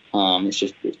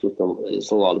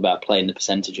it's a lot about playing the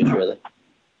percentages, really.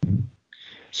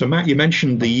 So Matt, you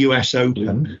mentioned the US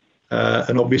Open,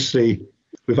 and obviously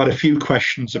we've had a few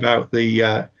questions about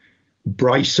the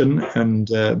Bryson and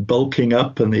bulking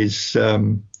up and his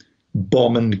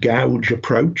bomb and gouge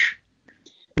approach.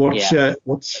 I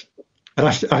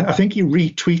think you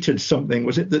retweeted something.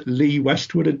 Was it that Lee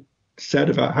Westwood had said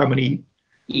about how many?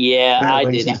 Yeah, I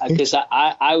did, because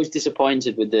I was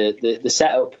disappointed with the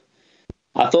setup.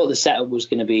 I thought the setup was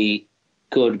going to be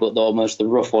good, but the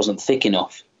rough wasn't thick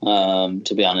enough.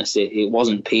 To be honest, it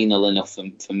wasn't penal enough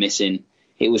for missing.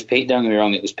 It was, don't get me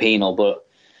wrong, it was penal, but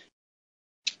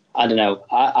I don't know.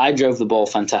 I drove the ball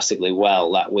fantastically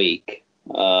well that week,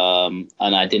 and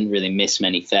I didn't really miss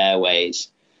many fairways.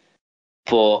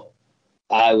 But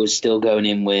I was still going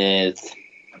in with,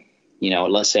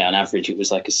 let's say on average it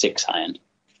was like a 6-iron.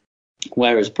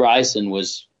 Whereas Bryson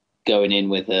was going in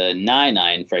with a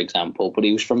 9-iron, for example, but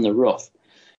he was from the rough.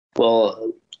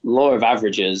 Well, law of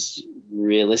averages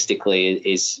realistically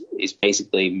is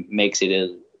basically makes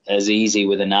it as easy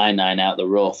with a 9-iron out the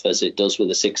rough as it does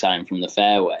with a 6-iron from the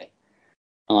fairway.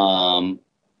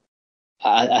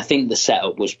 I think the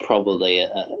setup was probably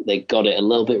they got it a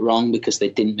little bit wrong because they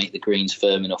didn't make the greens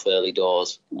firm enough early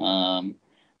doors. And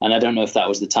I don't know if that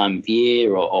was the time of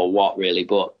year or what really,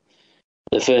 but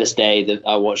the first day that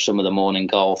I watched some of the morning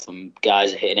golf and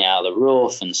guys are hitting it out of the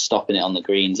rough and stopping it on the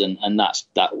greens, and that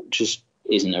just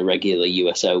isn't a regular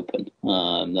US Open.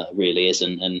 That really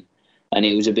isn't, and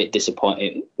it was a bit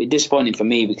disappointing for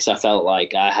me because I felt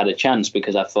like I had a chance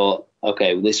because I thought,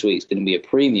 okay, well, this week's going to be a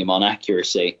premium on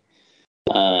accuracy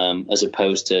as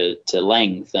opposed to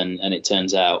length, and it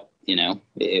turns out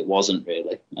it wasn't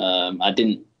really. I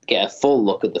didn't get a full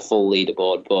look at the full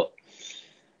leaderboard, but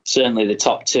certainly the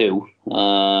top two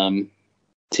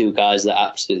guys that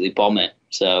absolutely bomb it.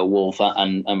 So Wolf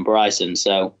and Bryson.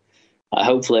 So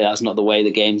hopefully that's not the way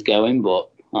the game's going, but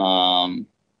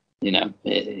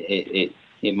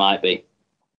it might be.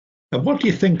 And what do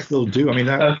you think they'll do? I mean,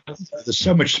 there's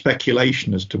so much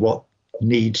speculation as to what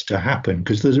needs to happen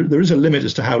because there is a limit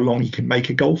as to how long you can make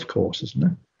a golf course, isn't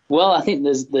there? Well, I think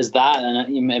there's that,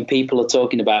 and people are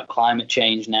talking about climate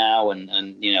change now, and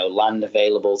land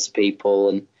available to people,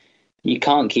 and you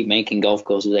can't keep making golf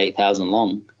courses 8,000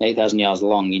 yards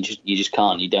long. You just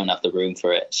can't. You don't have the room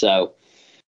for it. So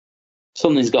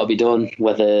something's got to be done.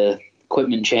 Whether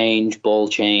equipment change, ball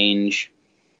change.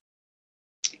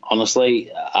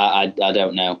 Honestly, I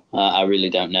don't know. I really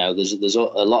don't know. There's a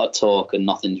lot of talk and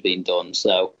nothing's been done.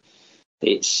 So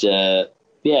it's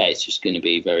it's just going to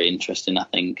be very interesting, I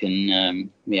think, and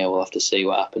we'll have to see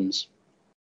what happens.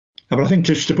 But I think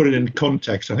just to put it in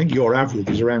context, I think your average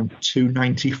is around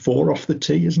 294 off the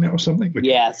tee, isn't it, or something?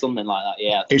 Yeah, something like that.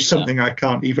 Yeah, it's something I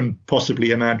can't even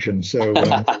possibly imagine. So,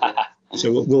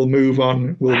 so we'll move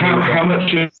on. How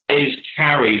much is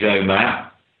carry though, Matt?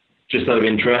 Just out of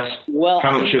interest. Well,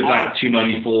 how much of that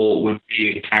 294 would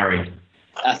be carried?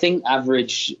 I think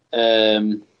average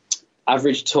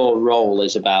tour roll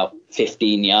is about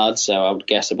 15 yards, so I would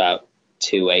guess about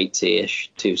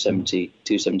 280-ish, 270,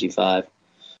 275.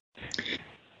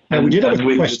 Now, we did have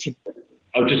a question.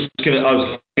 I was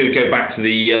going to go back to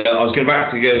the. I was going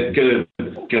back to go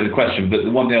to the question, but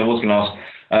the one thing I was going to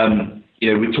ask,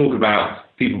 we talk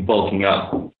about people bulking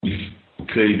up. You've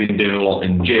clearly been doing a lot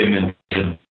in gym and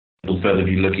little further if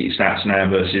you look at your stats now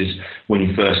versus when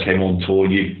you first came on tour.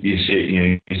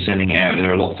 You're sending it out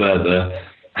there a lot further.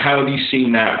 How have you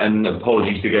seen that? And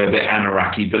apologies to go a bit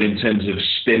anaraki, but in terms of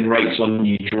spin rates on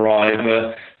your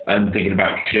driver and thinking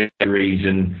about carries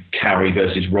and carry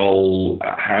versus roll,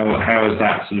 how is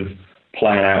that sort of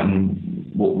playing out,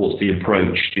 and what's the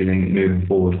approach, do you think, moving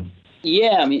forward?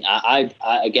 Yeah, I mean,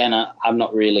 I'm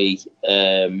not really,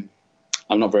 I'm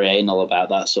not very anal about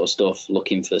that sort of stuff,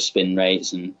 looking for spin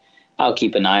rates, and I'll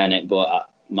keep an eye on it. But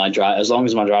as long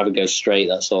as my driver goes straight,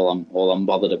 that's all I'm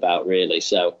bothered about, really.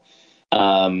 So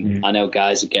I know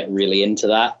guys that get really into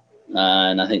that.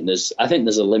 And I think there's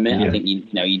a limit. Yeah. I think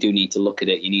you do need to look at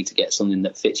it. You need to get something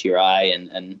that fits your eye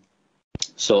and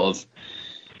sort of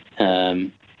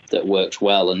that works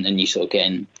well, and you sort of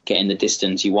getting the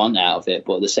distance you want out of it.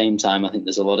 But at the same time, I think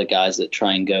there's a lot of guys that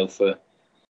try and go for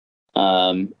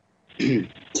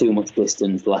too much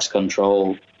distance, less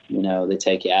control. They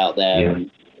take it out there. Yeah.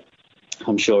 And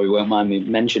I'm sure he won't mind me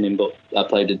mentioning, but I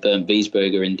played with Bernd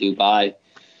Wiesberger in Dubai.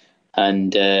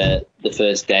 And the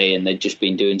first day, and they'd just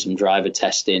been doing some driver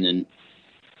testing, and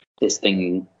this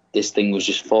thing was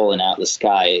just falling out of the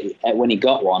sky. When he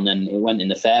got one and it went in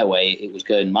the fairway, it was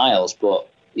going miles, but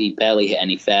he barely hit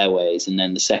any fairways. And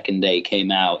then the second day he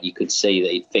came out, you could see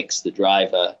that he'd fixed the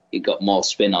driver. He got more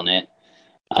spin on it,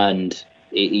 and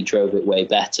he drove it way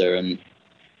better. And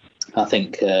I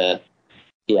think, I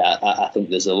think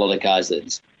there's a lot of guys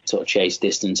that sort of chase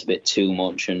distance a bit too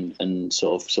much, and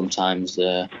sort of sometimes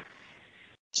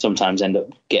end up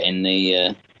getting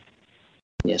the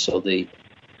what's the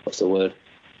word?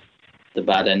 The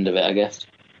bad end of it, I guess.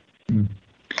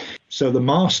 So the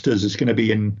Masters is going to be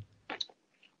in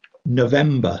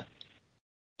November.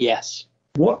 Yes.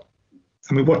 What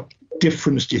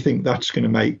difference do you think that's going to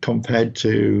make compared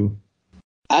to?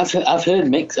 I've heard a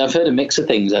mix of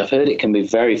things. I've heard it can be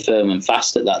very firm and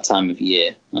fast at that time of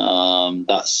year.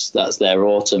 That's their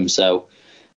autumn, so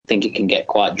I think it can get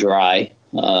quite dry.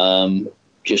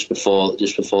 Just before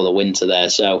the winter there.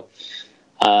 So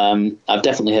I've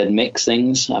definitely heard mixed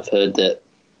things. I've heard that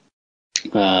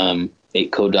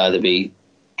it could either be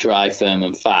dry, firm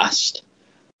and fast,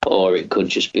 or it could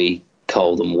just be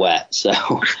cold and wet.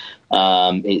 So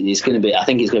it's going to be, I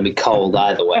think it's going to be cold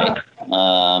either way.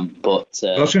 But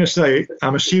I was going to say,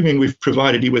 I'm assuming we've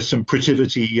provided you with some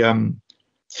Protiviti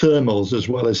thermals as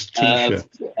well as t-shirts.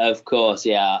 Of course,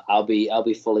 yeah. I'll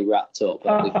be fully wrapped up.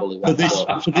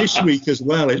 For this week as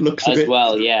well. It looks a bit. As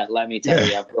well, yeah. Let me tell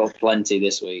you, I've brought plenty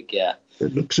this week. Yeah.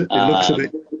 It looks a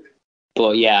bit.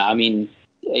 But yeah, I mean,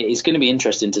 it's going to be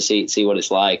interesting to see what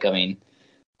it's like. I mean,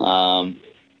 I've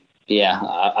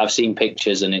seen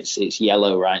pictures and it's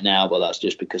yellow right now, but that's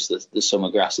just because the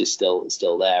summer grass is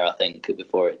still there. I think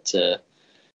before it sort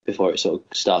of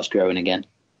starts growing again.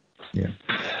 Yeah.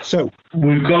 So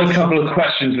we've got a couple of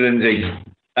questions, Lindsay.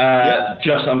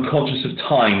 Just I'm conscious of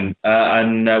time,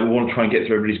 and we want to try and get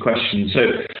through everybody's questions.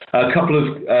 So a couple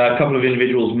of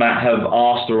individuals, Matt, have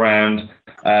asked around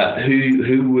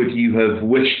who would you have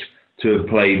wished to have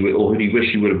played with, or who do you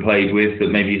wish you would have played with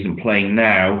that maybe isn't playing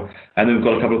now? And then we've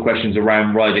got a couple of questions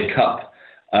around Ryder Cup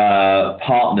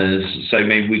partners. So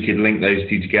maybe we could link those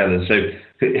two together. So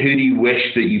who do you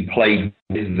wish that you played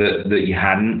with that you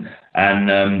hadn't?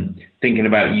 And thinking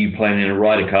about you playing in a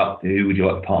Ryder Cup, who would you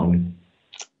like to partner with?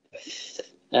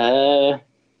 I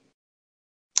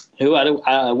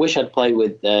wish I'd played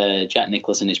with Jack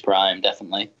Nicklaus in his prime,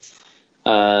 definitely.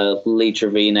 Lee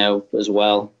Trevino as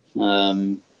well,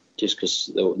 just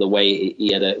because the way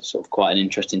he had a sort of quite an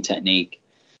interesting technique.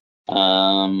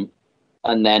 And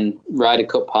then Ryder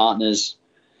Cup partners.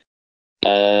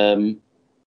 I'd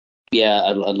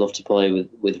love to play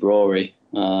with Rory.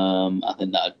 I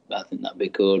think that'd be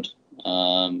good.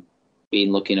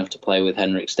 Being lucky enough to play with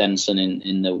Henrik Stenson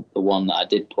in the one that I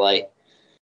did play.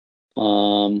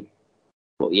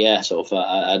 But yeah, sort of.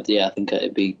 I think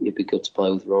it'd be good to play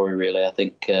with Rory. Really, I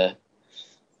think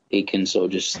he can sort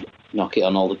of just knock it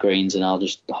on all the greens, and I'll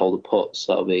just hold the putts.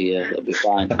 That'll be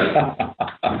fine.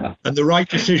 And the right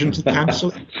decision to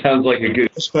cancel it. Sounds like a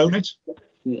good postpone it.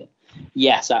 Yeah.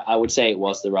 Yes, I would say it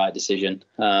was the right decision.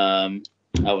 I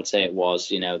would say it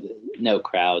was, no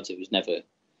crowds. It was never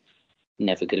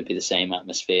going to be the same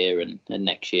atmosphere. And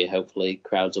next year, hopefully,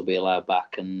 crowds will be allowed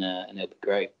back, and it'll be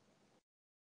great.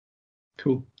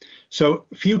 Cool. So,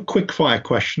 a few quick fire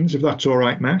questions, if that's all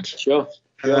right, Matt. Sure.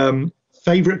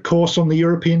 Favorite course on the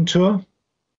European Tour?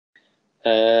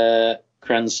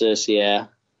 Kranjus, yeah.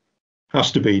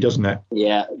 Has to be, doesn't it?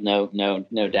 Yeah. No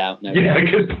doubt. No doubt.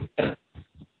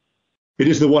 It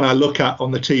is the one I look at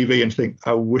on the TV and think,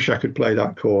 I wish I could play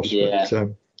that course. Yeah.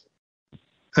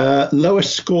 But,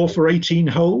 lowest score for 18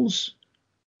 holes?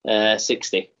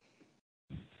 60.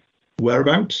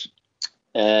 Whereabouts?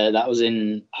 That was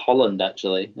in Holland,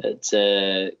 actually, at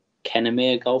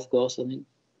Kennemer Golf Course, I think.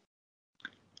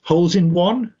 Holes in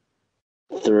one?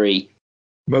 3.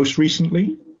 Most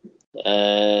recently?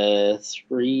 3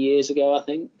 years ago, I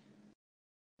think.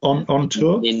 On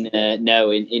tour?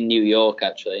 In New York,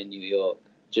 actually, in New York,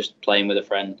 just playing with a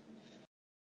friend.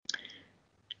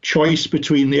 Choice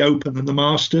between the Open and the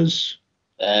Masters?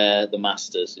 The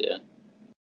Masters, yeah.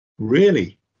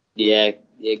 Really? Yeah,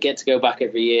 you get to go back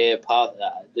every year.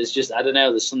 There's just, I don't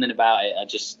know, there's something about it.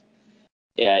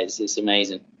 It's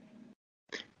amazing.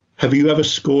 Have you ever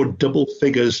scored double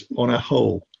figures on a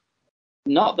hole?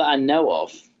 Not that I know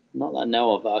of.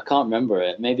 I can't remember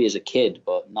it. Maybe as a kid,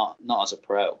 but not as a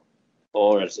pro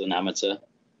or as an amateur.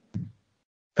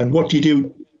 And what do you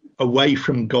do away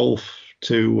from golf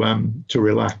to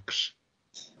relax?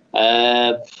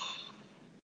 Try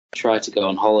to go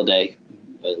on holiday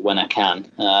when I can.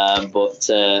 No,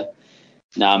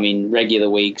 I mean, regular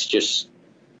weeks, just,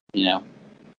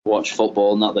 watch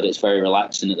football. Not that it's very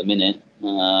relaxing at the minute.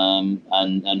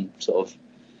 And sort of,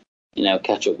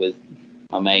 catch up with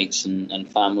my mates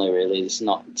and family. Really, it's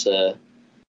not a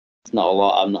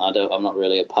lot. I'm not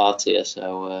really a partier,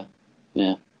 so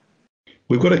yeah.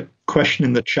 We've got a question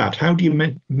in the chat. How do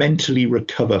you mentally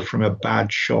recover from a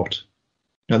bad shot?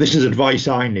 Now, this is advice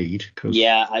I need.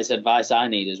 Yeah, it's advice I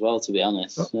need as well, to be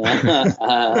honest.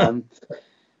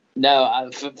 No,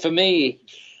 for me,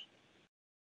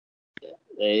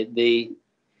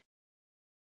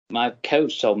 my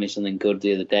coach told me something good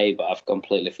the other day, but I've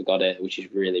completely forgot it, which is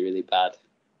really, really bad.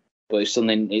 But it's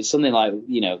something like,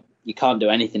 you can't do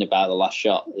anything about the last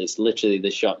shot. It's literally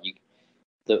the shot.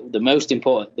 The most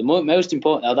important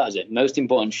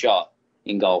shot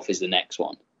in golf is the next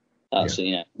one. That's,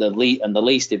 the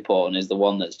least important is the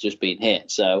one that's just been hit.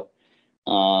 So,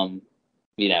 you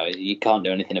can't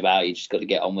do anything about it. You just got to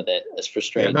get on with it. As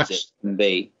frustrating as it can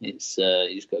be, it's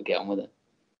you just got to get on with it.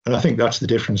 And I think that's the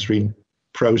difference between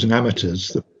pros and amateurs.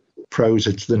 The pros,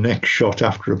 it's the next shot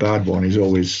after a bad one is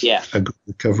always a good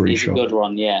recovery shot. A good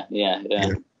one, yeah.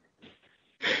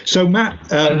 So Matt,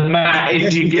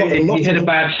 if you hit a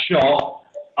bad shot,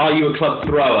 are you a club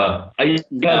thrower? Are you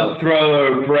a club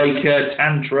thrower, breaker,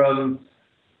 tantrum,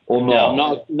 or not?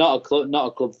 No, not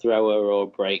a club thrower or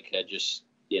breaker. Just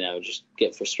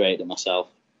get frustrated myself.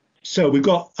 So we've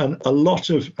got a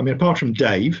lot of, apart from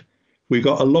Dave, we've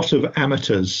got a lot of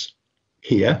amateurs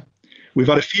here. We've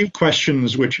had a few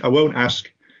questions which I won't ask.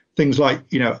 Things like,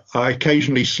 I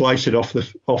occasionally slice it off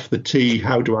the tee.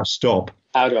 How do I stop?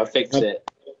 How do I fix it?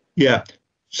 Yeah.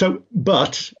 So,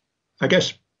 but I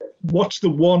guess, what's the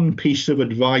one piece of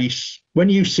advice when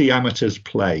you see amateurs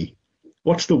play?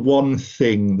 What's the one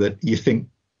thing that you think,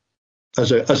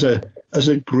 as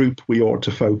a group, we ought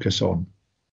to focus on?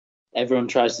 Everyone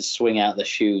tries to swing out their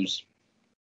shoes.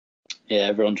 Yeah,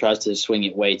 everyone tries to swing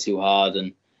it way too hard,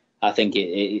 and I think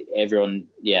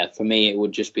for me, it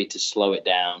would just be to slow it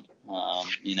down.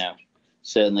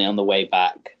 Certainly on the way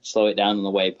back, slow it down on the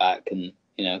way back, and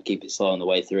keep it slow on the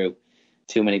way through.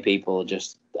 Too many people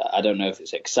just, I don't know if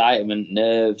it's excitement,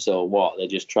 nerves, or what. They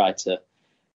just try to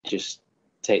just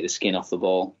take the skin off the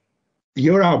ball.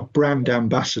 You're our brand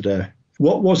ambassador.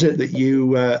 What was it that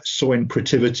you saw in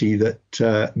Protiviti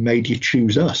that made you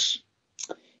choose us?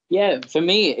 Yeah, for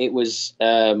me, it was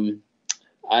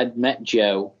I'd met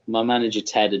Joe. My manager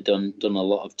Ted had done a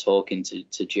lot of talking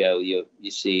to Joe, your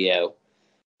CEO,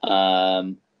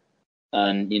 and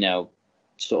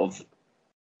sort of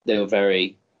they were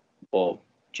very. Or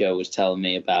Joe was telling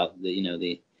me about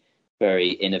the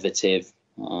very innovative,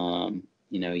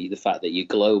 the fact that you're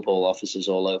global offices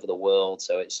all over the world.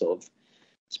 So it sort of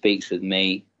speaks with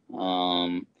me,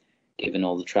 given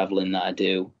all the traveling that I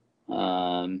do.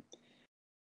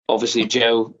 Obviously,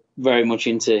 Joe very much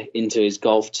into his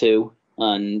golf too,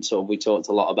 and so we talked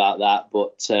a lot about that.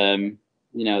 But the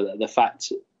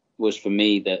fact was for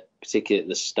me that particularly at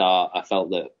the start, I felt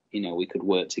that we could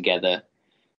work together.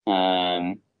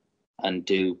 And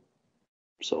do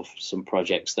sort of some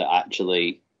projects that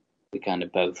actually we kind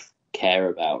of both care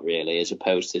about, really, as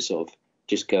opposed to sort of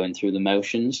just going through the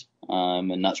motions.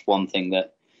 And that's one thing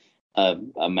that I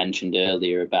mentioned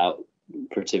earlier about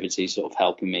Protiviti sort of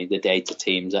helping me. The data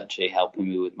team's actually helping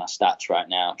me with my stats right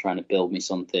now, trying to build me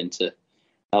something to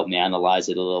help me analyze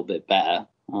it a little bit better.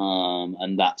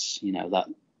 And that's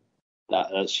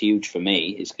that's huge for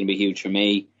me. It's going to be huge for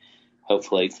me.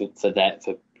 Hopefully for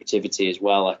Protiviti as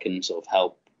well, I can sort of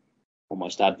help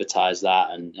almost advertise that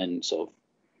and sort of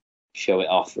show it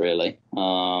off, really.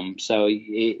 So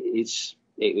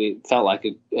it felt like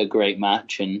a great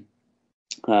match and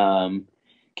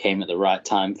came at the right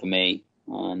time for me.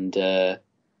 And no,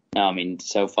 I mean,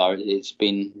 so far it's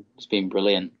been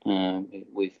brilliant.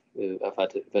 I've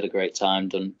had a great time,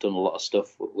 done a lot of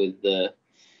stuff with the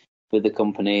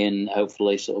company, and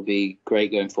hopefully it'll be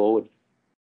great going forward.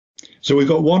 So we've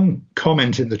got one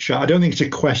comment in the chat. I don't think it's a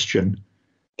question.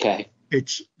 Okay.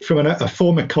 It's from a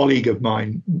former colleague of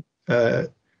mine,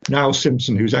 Niall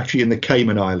Simpson, who's actually in the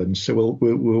Cayman Islands. So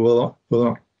we'll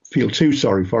not feel too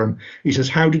sorry for him. He says,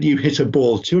 "How did you hit a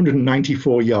ball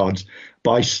 294 yards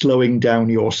by slowing down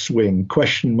your swing?" ?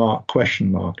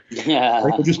 Yeah.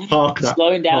 We'll just park that.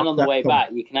 Slowing down on the way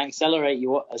back. You can accelerate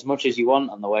as much as you want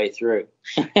on the way through.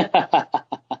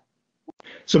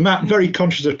 So, Matt, very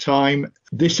conscious of time.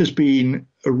 This has been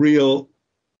a real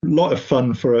lot of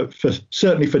fun for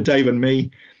certainly for Dave and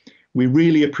me. We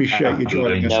really appreciate you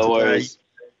joining us today. Worries.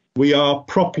 We are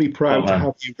properly proud to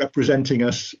have you representing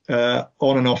us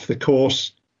on and off the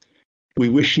course. We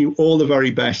wish you all the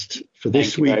very best for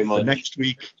this week, for next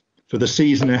week, for the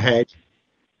season ahead.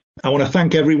 I want to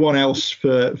thank everyone else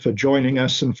for joining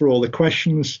us and for all the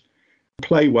questions.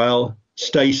 Play well,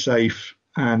 stay safe,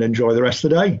 and enjoy the rest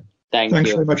of the day.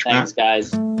 Thanks very much, Matt. Thanks,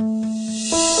 guys.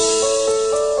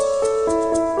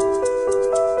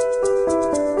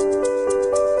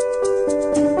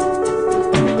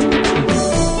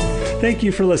 Thank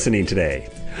you for listening today.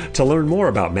 To learn more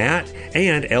about Matt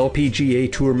and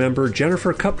LPGA Tour member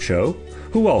Jennifer Kupcho,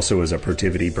 who also is a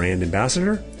Protiviti brand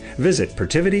ambassador, visit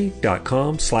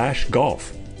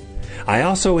protiviti.com/golf. I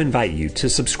also invite you to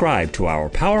subscribe to our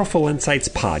Powerful Insights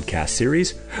podcast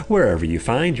series wherever you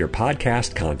find your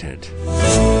podcast content.